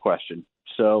a fair question.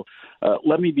 So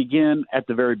let me begin at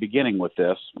the very beginning with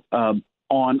this.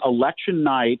 On election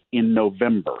night in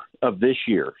November of this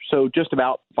year, so just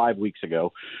about 5 weeks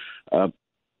ago,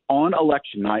 on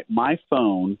election night, my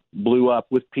phone blew up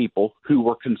with people who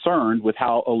were concerned with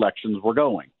how elections were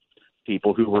going.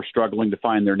 People who were struggling to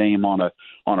find their name on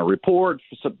a report,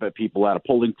 people at a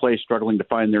polling place struggling to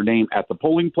find their name at the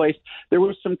polling place. There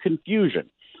was some confusion.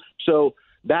 So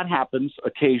that happens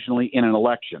occasionally in an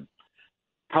election.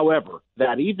 However,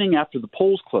 that evening after the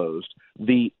polls closed,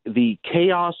 the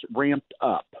chaos ramped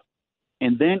up,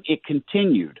 and then it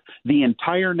continued the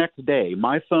entire next day.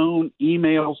 My phone,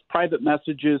 emails, private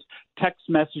messages, text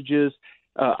messages,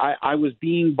 I was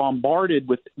being bombarded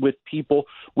with people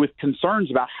with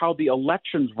concerns about how the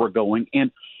elections were going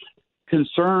and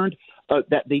concerned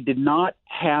that they did not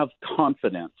have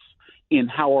confidence in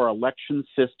how our election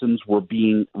systems were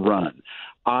being run.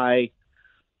 I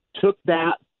took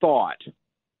that thought,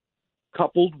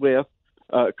 coupled with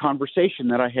a conversation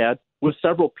that I had with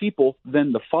several people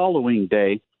then the following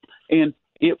day, and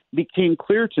it became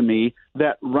clear to me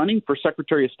that running for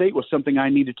Secretary of State was something I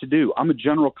needed to do. I'm a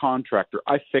general contractor.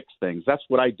 I fix things. That's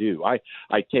what I do. I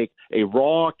take a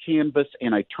raw canvas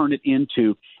and I turn it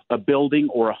into a building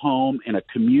or a home and a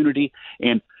community.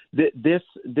 And this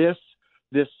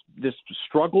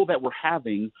struggle that we're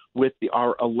having with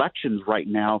our elections right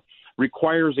now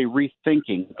requires a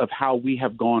rethinking of how we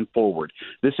have gone forward.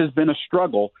 This has been a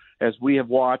struggle as we have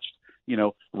watched,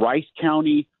 Rice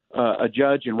County, a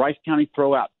judge in Rice County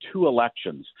throw out 2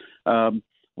 elections.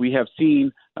 We have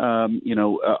seen,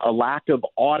 a lack of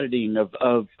auditing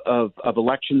of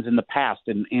elections in the past.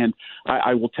 And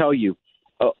I will tell you,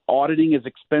 auditing is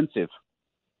expensive.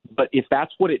 But if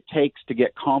that's what it takes to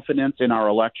get confidence in our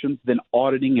elections, then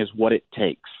auditing is what it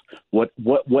takes.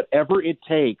 Whatever it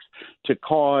takes to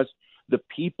cause the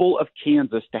people of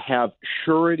Kansas to have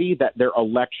surety that their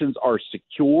elections are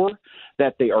secure,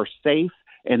 that they are safe,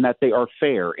 and that they are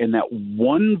fair, and that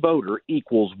one voter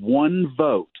equals one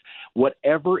vote.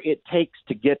 Whatever it takes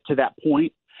to get to that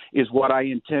point is what I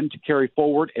intend to carry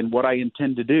forward and what I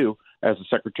intend to do as the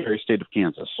Secretary of State of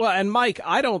Kansas. Well, and Mike,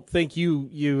 I don't think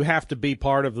you have to be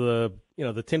part of the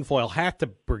tinfoil hat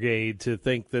brigade to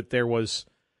think that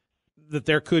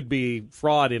there could be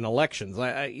fraud in elections.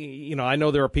 I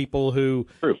know there are people who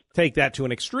take that to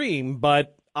an extreme,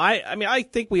 but I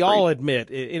think we all admit,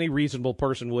 any reasonable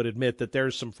person would admit that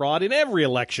there's some fraud in every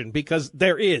election, because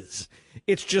there is.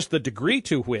 It's just the degree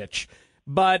to which.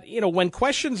 But, when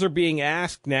questions are being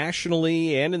asked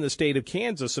nationally and in the state of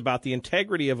Kansas about the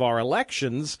integrity of our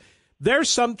elections, there's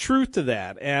some truth to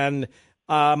that. And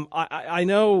I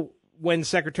know when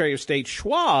Secretary of State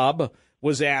Schwab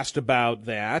was asked about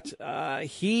that, I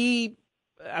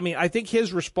think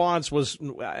his response was,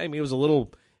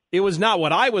 it was not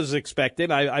what I was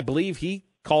expecting. I believe he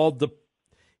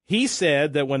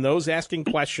said that when those asking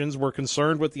questions were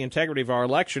concerned with the integrity of our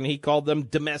election, he called them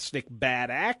domestic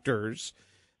bad actors.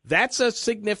 That's a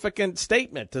significant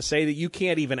statement to say that you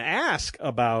can't even ask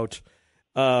about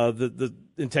the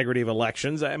integrity of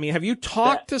elections. I mean, have you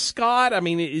talked to Scott? I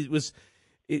mean,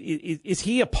 is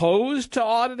he opposed to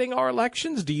auditing our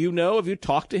elections? Do you know? Have you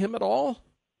talked to him at all?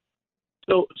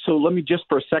 So let me just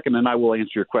for a second, and I will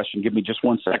answer your question. Give me just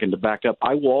 1 second to back up.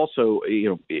 I will also,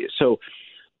 so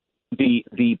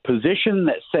the position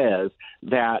that says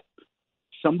that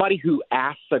somebody who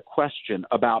asks a question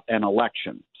about an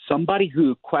election, somebody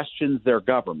who questions their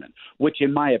government, which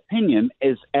in my opinion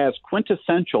is as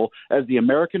quintessential as the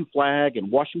American flag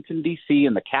and Washington, D.C.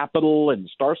 and the Capitol and the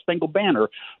Star-Spangled Banner,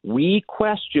 we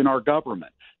question our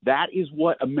government. That is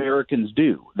what Americans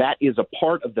do. That is a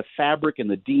part of the fabric and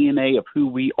the DNA of who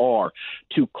we are.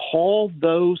 To call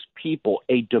those people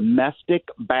a domestic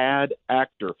bad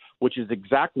actor, which is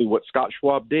exactly what Scott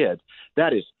Schwab did,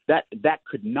 that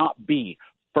could not be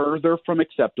further from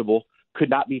acceptable, could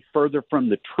not be further from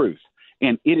the truth.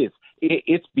 And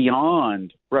it's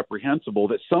beyond reprehensible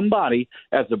that somebody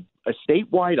as a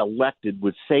statewide elected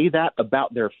would say that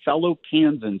about their fellow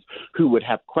Kansans who would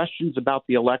have questions about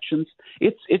the elections.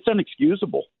 It's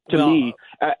inexcusable to me.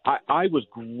 I was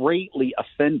greatly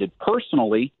offended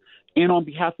personally, and on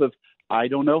behalf of I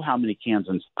don't know how many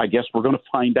Kansans. I guess we're going to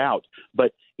find out.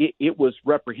 But it was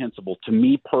reprehensible to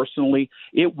me personally.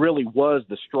 It really was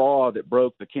the straw that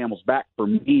broke the camel's back for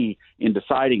me in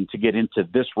deciding to get into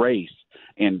this race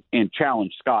and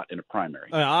challenge Scott in a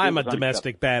primary. I'm a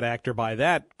domestic bad actor by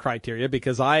that criteria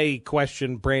because I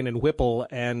question Brandon Whipple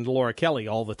and Laura Kelly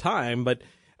all the time. But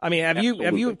I mean, have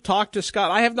you talked to Scott?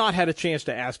 I have not had a chance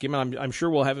to ask him, and I'm sure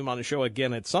we'll have him on the show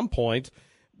again at some point.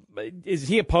 Is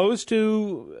he opposed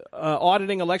to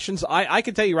auditing elections? I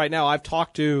can tell you right now, I've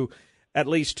talked to at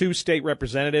least 2 state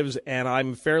representatives, and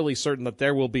I'm fairly certain that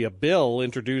there will be a bill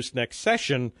introduced next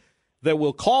session that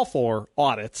will call for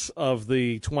audits of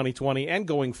the 2020 and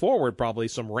going forward, probably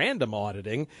some random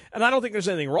auditing. And I don't think there's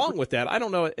anything wrong with that. I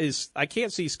don't know. I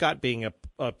can't see Scott being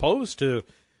opposed to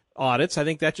audits. I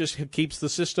think that just keeps the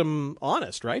system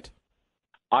honest, right?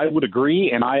 I would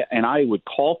agree, and I would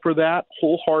call for that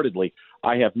wholeheartedly.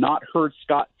 I have not heard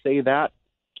Scott say that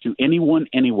to anyone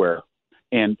anywhere.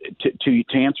 And to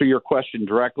answer your question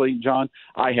directly, John,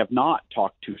 I have not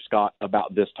talked to Scott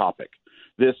about this topic.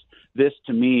 This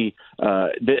to me,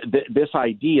 this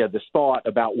idea, this thought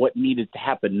about what needed to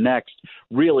happen next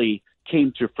really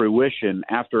came to fruition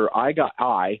after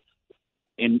I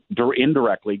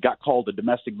indirectly got called a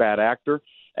domestic bad actor.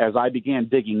 As I began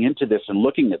digging into this and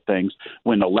looking at things,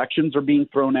 when elections are being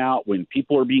thrown out, when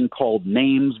people are being called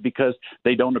names because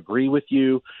they don't agree with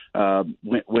you,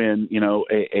 when you know,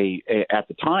 at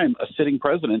the time, a sitting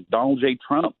president, Donald J.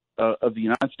 Trump of the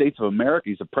United States of America,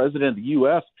 he's the president of the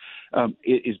U.S.,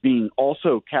 is being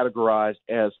also categorized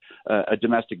as a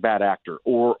domestic bad actor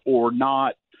or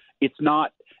not. It's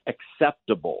not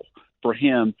acceptable for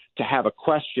him to have a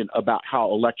question about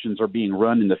how elections are being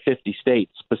run in the 50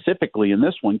 states, specifically in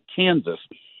this one, Kansas.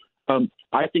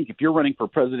 I think if you're running for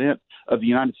president of the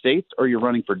United States or you're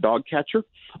running for dog catcher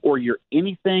or you're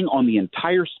anything on the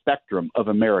entire spectrum of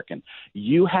American,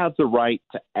 you have the right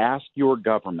to ask your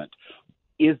government,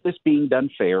 is this being done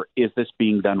fair? Is this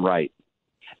being done right?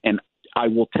 And I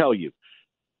will tell you,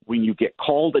 when you get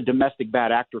called a domestic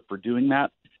bad actor for doing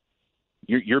that,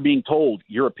 you're being told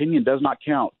your opinion does not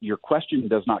count. Your question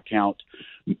does not count.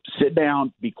 Sit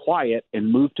down, be quiet,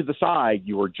 and move to the side.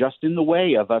 You are just in the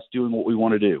way of us doing what we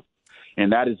want to do.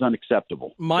 and that is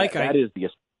unacceptable. Mike,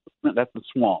 that's the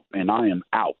swamp, and I am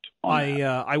out on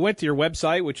that. I went to your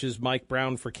website, which is Mike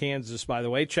Brown for Kansas, by the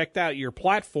way. Checked out your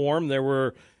platform. There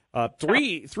were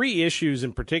three issues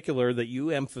in particular that you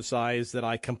emphasized that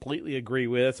I completely agree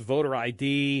with: voter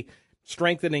ID,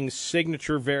 strengthening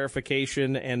signature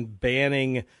verification, and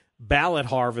banning ballot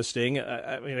harvesting.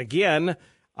 I mean, again,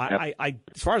 I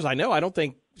as far as I know, I don't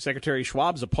think Secretary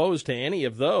Schwab's opposed to any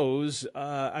of those.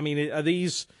 I mean, are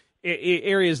these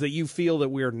areas that you feel that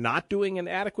we're not doing an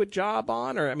adequate job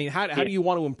on? Or, I mean, how do you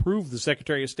want to improve the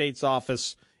Secretary of State's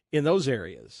office in those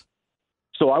areas?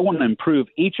 So I want to improve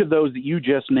each of those that you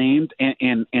just named,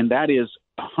 and that is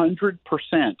 100%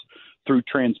 through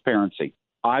transparency.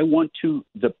 I want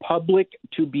the public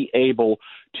to be able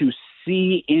to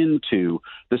see into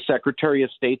the Secretary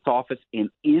of State's office and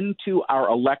into our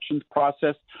elections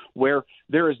process where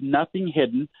there is nothing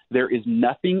hidden. There is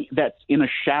nothing that's in a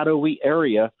shadowy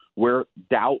area where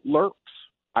doubt lurks.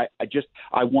 I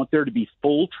want there to be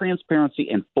full transparency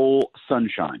and full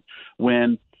sunshine.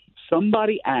 When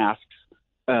somebody asks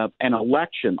an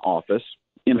election office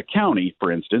in a county,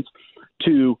 for instance,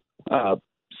 to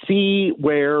see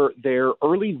where their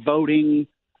early voting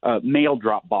mail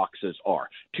drop boxes are,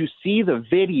 to see the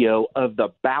video of the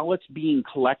ballots being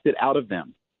collected out of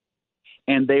them,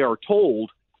 and they are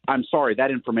told, I'm sorry,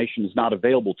 that information is not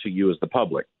available to you as the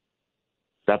public.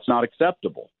 That's not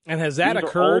acceptable. And has that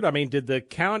occurred? I mean, did a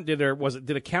county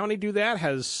do that?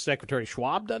 Has Secretary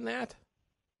Schwab done that?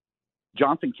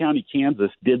 Johnson County,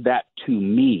 Kansas did that to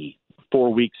me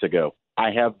 4 weeks ago.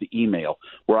 I have the email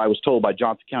where I was told by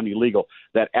Johnson County Legal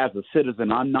that as a citizen,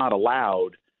 I'm not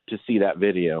allowed to see that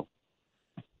video.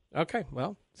 Okay,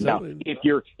 well, now, if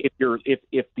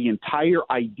the entire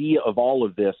idea of all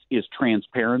of this is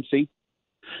transparency,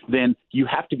 then you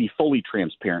have to be fully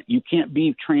transparent. You can't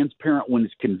be transparent when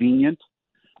it's convenient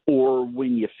or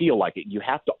when you feel like it. You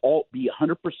have to all be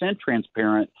 100%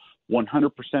 transparent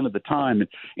 100% of the time,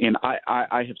 and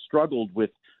I have struggled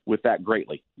with that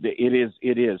greatly.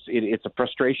 It's a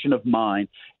frustration of mine,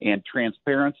 and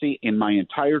transparency in my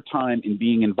entire time in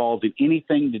being involved in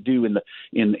anything to do in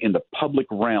the public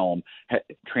realm.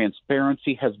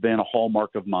 Transparency has been a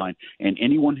hallmark of mine, and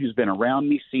anyone who's been around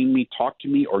me, seen me, talked to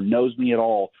me, or knows me at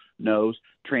all knows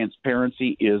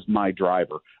transparency is my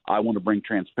driver. I want to bring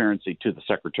transparency to the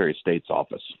Secretary of State's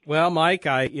office. Well, Mike,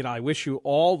 I wish you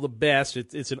all the best.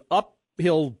 It's an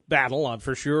uphill battle,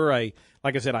 for sure.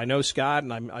 Like I said, I know Scott,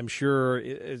 and I'm sure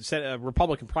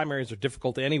Republican primaries are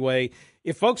difficult anyway.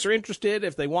 If folks are interested,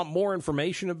 if they want more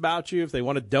information about you, if they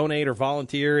want to donate or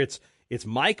volunteer, it's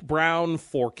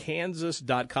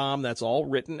MikeBrownForKansas.com. That's all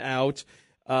written out.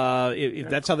 If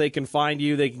that's how they can find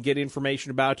you. They can get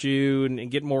information about you and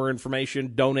get more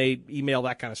information, donate, email,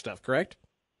 that kind of stuff, correct?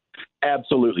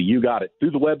 Absolutely. You got it.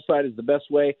 Through the website is the best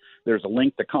way. There's a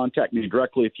link to contact me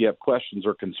directly if you have questions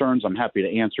or concerns. I'm happy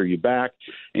to answer you back.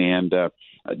 And,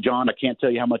 John, I can't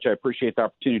tell you how much I appreciate the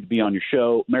opportunity to be on your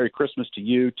show. Merry Christmas to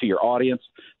you, to your audience,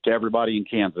 to everybody in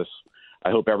Kansas. I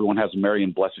hope everyone has a merry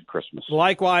and blessed Christmas.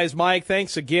 Likewise, Mike.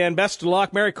 Thanks again. Best of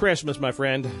luck. Merry Christmas, my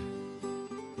friend.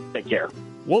 Take care.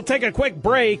 We'll take a quick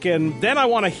break, and then I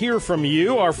want to hear from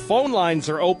you. Our phone lines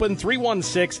are open,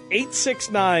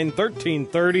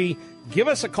 316-869-1330. Give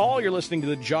us a call. You're listening to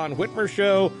The John Whitmer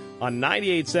Show on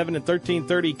 98.7 and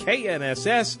 1330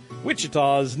 KNSS,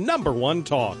 Wichita's #1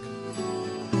 talk.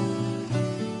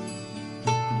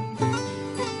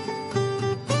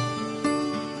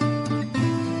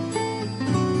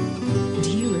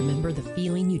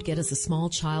 Get as a small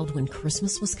child when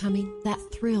Christmas was coming? That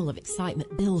thrill of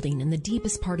excitement building in the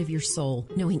deepest part of your soul,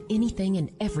 knowing anything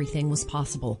and everything was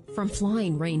possible. From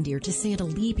flying reindeer to Santa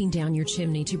leaping down your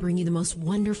chimney to bring you the most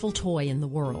wonderful toy in the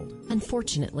world.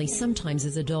 Unfortunately, sometimes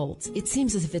as adults, it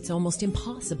seems as if it's almost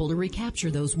impossible to recapture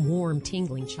those warm,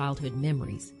 tingling childhood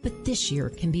memories. But this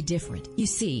year can be different. You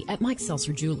see, at Mike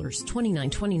Seltzer Jewelers,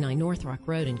 2929 North Rock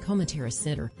Road in Comatera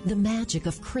Center, the magic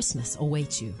of Christmas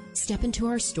awaits you. Step into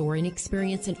our store and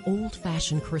experience an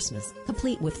old-fashioned Christmas,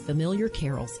 complete with familiar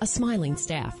carols, a smiling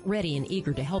staff, ready and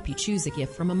eager to help you choose a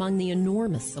gift from among the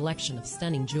enormous selection of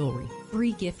stunning jewelry,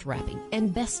 free gift wrapping,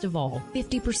 and best of all,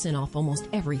 50% off almost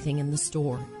everything in the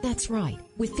store. That's right.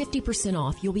 With 50%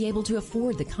 off, you'll be able to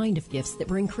afford the kind of gifts that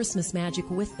bring Christmas magic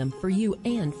with them for you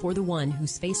and for the one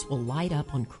whose face will light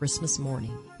up on Christmas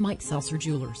morning. Mike Seltzer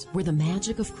Jewelers, where the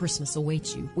magic of Christmas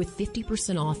awaits you, with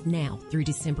 50% off now through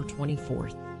December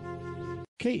 24th.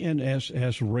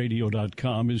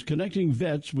 KNSSradio.com is connecting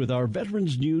vets with our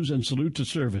Veterans News and Salute to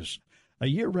Service, a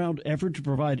year-round effort to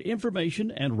provide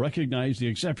information and recognize the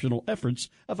exceptional efforts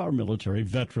of our military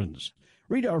veterans.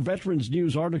 Read our Veterans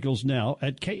News articles now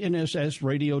at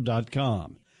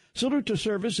knssradio.com. Salute to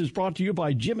Service is brought to you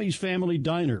by Jimmy's Family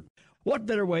Diner. What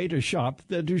better way to shop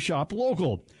than to shop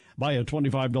local? Buy a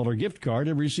 $25 gift card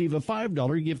and receive a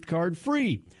 $5 gift card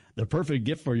free. The perfect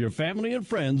gift for your family and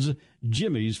friends,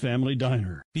 Jimmy's Family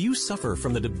Diner. Do you suffer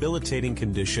from the debilitating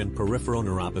condition peripheral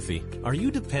neuropathy? Are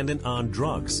you dependent on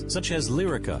drugs such as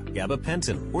Lyrica,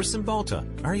 gabapentin, or Cymbalta?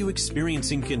 Are you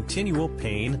experiencing continual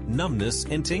pain, numbness,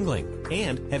 and tingling?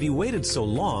 And have you waited so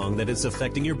long that it's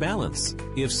affecting your balance?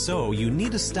 If so, you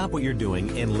need to stop what you're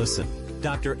doing and listen.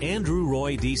 Dr. Andrew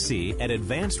Roy, D.C. at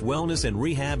Advanced Wellness and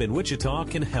Rehab in Wichita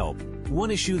can help.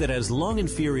 One issue that has long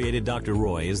infuriated Dr.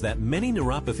 Roy is that many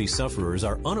neuropathy sufferers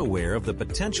are unaware of the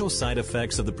potential side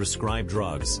effects of the prescribed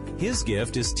drugs. His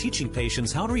gift is teaching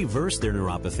patients how to reverse their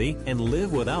neuropathy and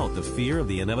live without the fear of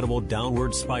the inevitable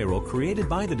downward spiral created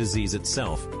by the disease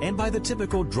itself and by the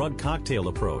typical drug cocktail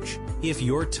approach. If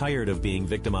you're tired of being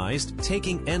victimized,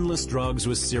 taking endless drugs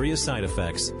with serious side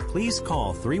effects, please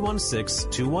call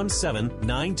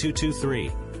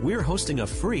 316-217-9223. We're hosting a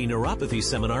free neuropathy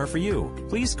seminar for you.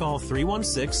 Please call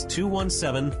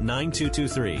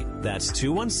 316-217-9223. That's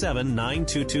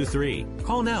 217-9223.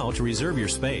 Call now to reserve your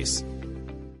space.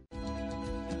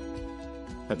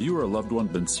 Have you or a loved one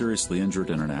been seriously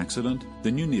injured in an accident?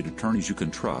 Then you need attorneys you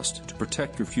can trust to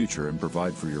protect your future and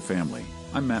provide for your family.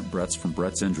 I'm Matt Bretz from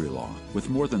Bretz Injury Law. With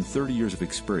more than 30 years of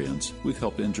experience, we've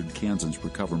helped injured Kansans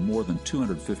recover more than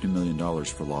 $250 million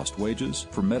for lost wages,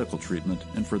 for medical treatment,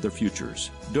 and for their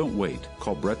futures. Don't wait.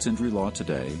 Call Bretz Injury Law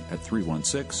today at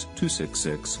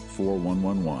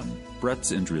 316-266-4111.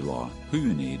 Bretz Injury Law. Who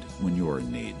you need when you're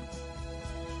in need.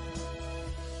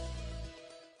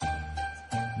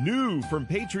 New from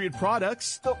Patriot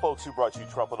Products, the folks who brought you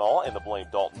Trumpanol and the Blame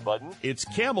Dalton button. It's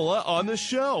Kamala on the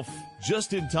Shelf.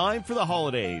 Just in time for the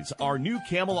holidays, our new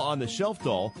Kamala on the Shelf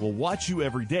doll will watch you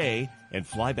every day and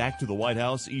fly back to the White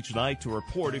House each night to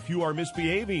report if you are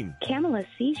misbehaving. Kamala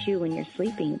sees you when you're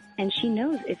sleeping, and she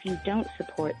knows if you don't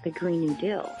support the Green New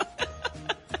Deal.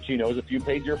 She knows if you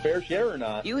paid your fair share or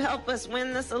not. You help us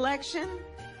win this election?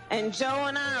 And Joe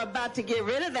and I are about to get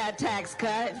rid of that tax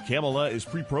cut. Kamala is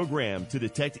pre-programmed to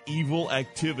detect evil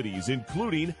activities,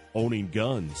 including owning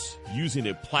guns, using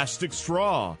a plastic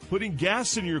straw, putting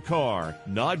gas in your car,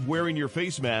 not wearing your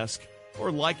face mask,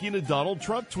 or liking a Donald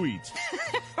Trump tweet.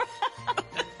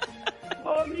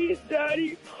 Mommy,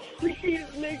 Daddy, please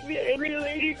make the angry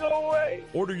lady go away.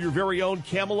 Order your very own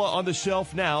Kamala on the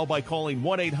Shelf now by calling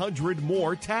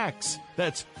 1-800-MORE-TAX.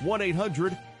 That's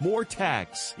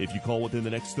 1-800-MORE-TAX. If you call within the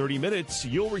next 30 minutes,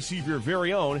 you'll receive your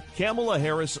very own Kamala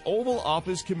Harris Oval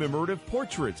Office commemorative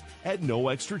portrait at no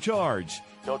extra charge.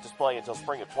 Don't display until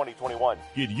spring of 2021.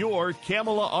 Get your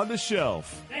Kamala on the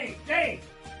Shelf. Hey, Dave,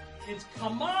 it's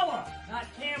Kamala, not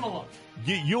Kamala.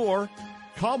 Get your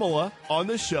Kamala on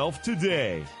the Shelf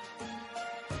today.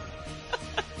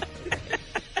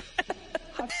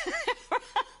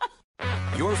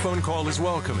 Your phone call is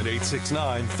welcome at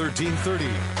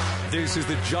 869-1330. This is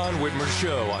the John Whitmer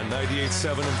Show on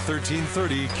 98.7 and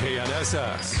 1330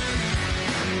 KNSS.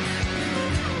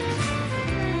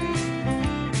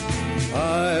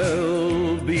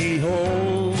 I'll be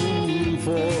home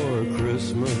for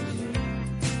Christmas.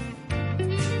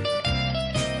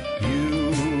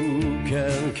 You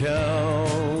can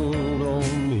count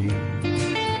on me.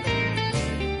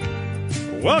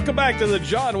 Welcome back to the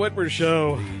John Whitmer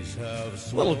Show.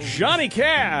 Little Johnny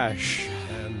Cash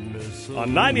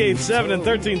on 98.7 and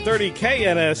 1330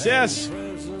 KNSS.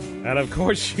 And, of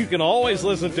course, you can always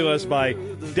listen to us by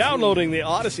downloading the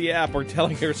Odyssey app or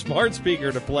telling your smart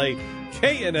speaker to play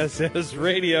KNSS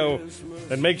Radio.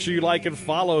 And make sure you like and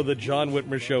follow the John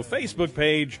Whitmer Show Facebook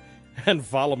page. And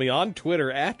follow me on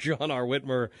Twitter at John R.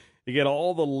 Whitmer. You get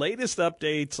all the latest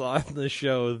updates on the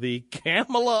show. The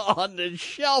Kamala on the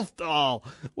Shelf doll.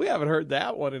 We haven't heard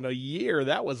that one in a year.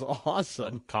 That was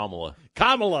awesome. Kamala,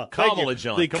 John.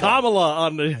 The Kamala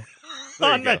on the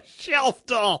Shelf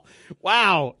doll.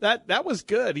 Wow, that was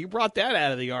good. You brought that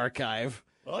out of the archive.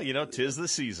 Well, you know, 'tis the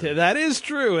season. That is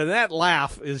true, and that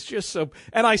laugh is just so.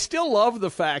 And I still love the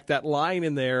fact that line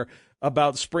in there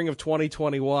about spring of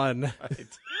 2021. Right.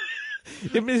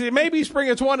 It may be spring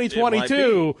of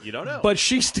 2022. You don't know. But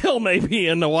she still may be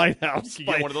in the White House. You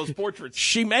get one of those portraits.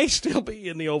 She may still be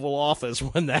in the Oval Office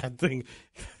when that thing,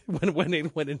 when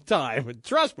in time. And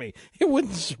trust me, it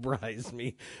wouldn't surprise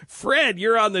me. Fred,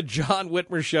 you're on the John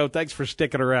Whitmer Show. Thanks for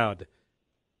sticking around.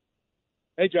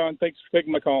 Hey, John. Thanks for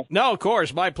taking my call. No, of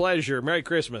course. My pleasure. Merry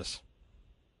Christmas.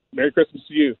 Merry Christmas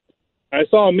to you. I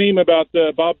saw a meme about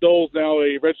Bob Dole's now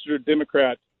a registered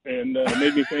Democrat, and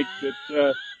made me think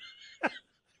that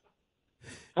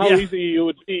how easy it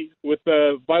would be with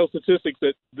vital statistics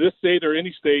that this state or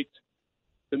any state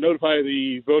to notify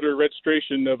the voter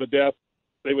registration of a death.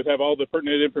 They would have all the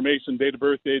pertinent information, date of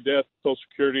birth, day of death, Social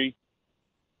Security,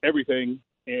 everything,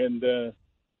 and it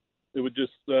would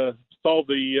just solve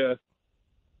the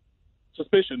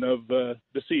suspicion of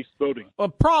deceased voting. A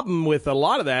problem with a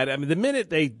lot of that, I mean, the minute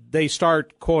they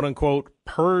start, quote-unquote,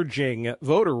 purging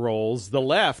voter rolls, the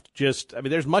left just, I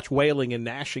mean, there's much wailing and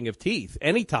gnashing of teeth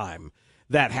anytime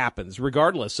that happens,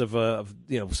 regardless of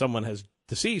someone has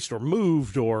deceased or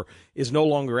moved or is no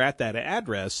longer at that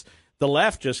address. The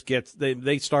left just gets,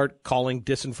 they start calling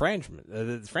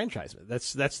disenfranchisement.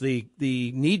 That's the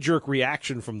knee-jerk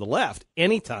reaction from the left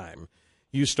anytime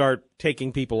you start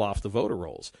taking people off the voter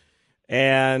rolls.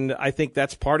 And I think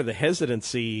that's part of the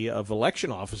hesitancy of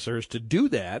election officers to do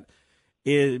that,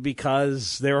 is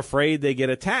because they're afraid they get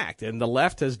attacked. And the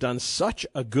left has done such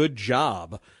a good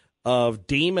job of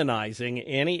demonizing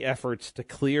any efforts to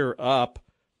clear up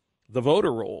the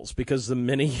voter rolls, because the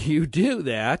minute you do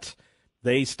that,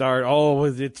 they start,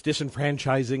 it's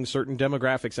disenfranchising certain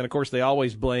demographics. And, of course, they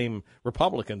always blame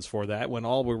Republicans for that, when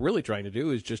all we're really trying to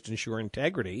do is just ensure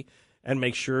integrity and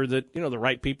make sure that, the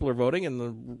right people are voting and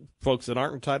the folks that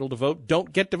aren't entitled to vote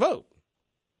don't get to vote.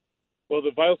 Well,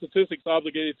 the vital statistics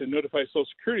obligated to notify Social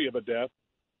Security of a death.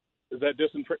 Is that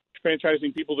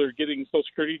disenfranchising people that are getting Social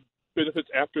Security benefits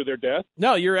after their death?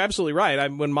 No, you're absolutely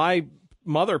right. When my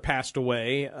mother passed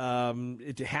away,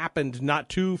 it happened not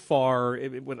too far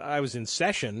when I was in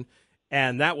session,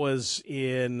 and that was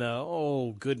in,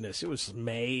 it was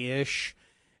May-ish.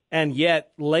 And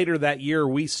yet later that year,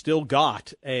 we still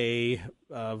got a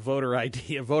voter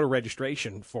ID, a voter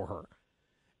registration for her.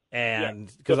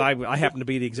 And because I happen to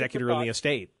be the executor in the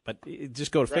estate, but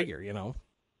just go to figure,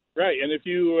 Right. And if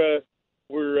you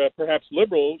were perhaps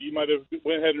liberal, you might have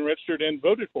went ahead and registered and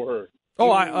voted for her.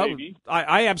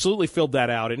 I absolutely filled that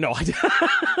out. No,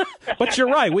 but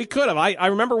you're right. We could have. I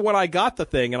remember when I got the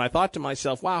thing, and I thought to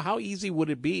myself, wow, how easy would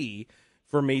it be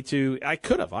for me to, I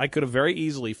could have very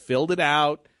easily filled it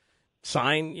out,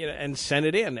 signed, and sent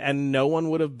it in, and no one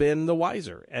would have been the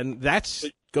wiser. And that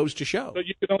goes to show. But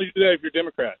you can only do that if you're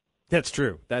Democrat. That's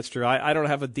true. I don't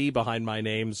have a D behind my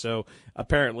name, so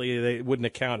apparently they wouldn't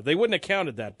have counted. They wouldn't have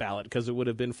counted that ballot because it would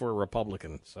have been for a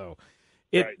Republican. So,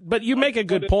 But you make a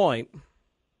good point.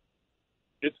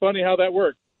 It's funny how that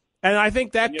works. And I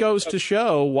think that goes to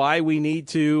show why we need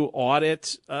to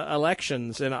audit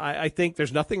elections. And I think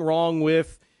there's nothing wrong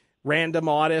with random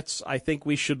audits. I think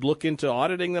we should look into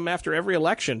auditing them after every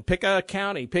election. Pick a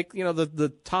county. Pick,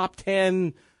 the top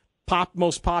 10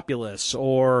 most populous,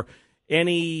 or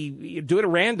do it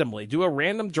randomly. Do a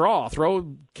random draw.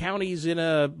 Throw counties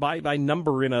by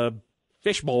number in a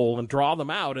fishbowl and draw them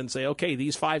out and say, okay,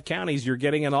 these 5 counties, you're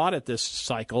getting an audit this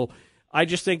cycle. I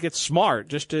just think it's smart,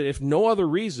 just to, if no other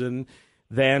reason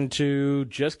than to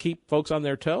just keep folks on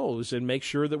their toes and make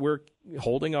sure that we're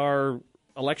holding our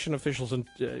election officials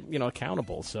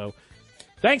accountable. So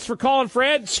thanks for calling,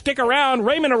 Fred. Stick around.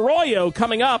 Raymond Arroyo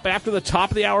coming up after the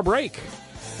top of the hour break.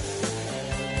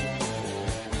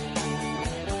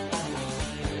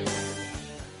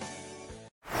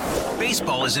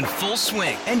 Baseball is in full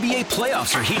swing. NBA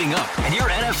playoffs are heating up, and your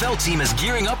NFL team is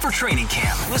gearing up for training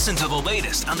camp. Listen to the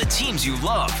latest on the teams you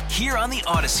love here on the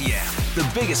Odyssey app. The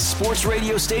biggest sports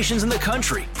radio stations in the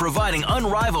country, providing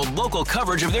unrivaled local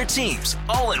coverage of their teams,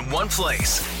 all in one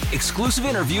place. Exclusive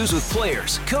interviews with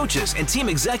players, coaches, and team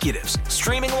executives,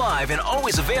 streaming live and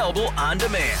always available on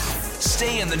demand.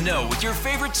 Stay in the know with your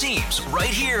favorite teams right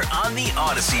here on the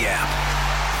Odyssey app.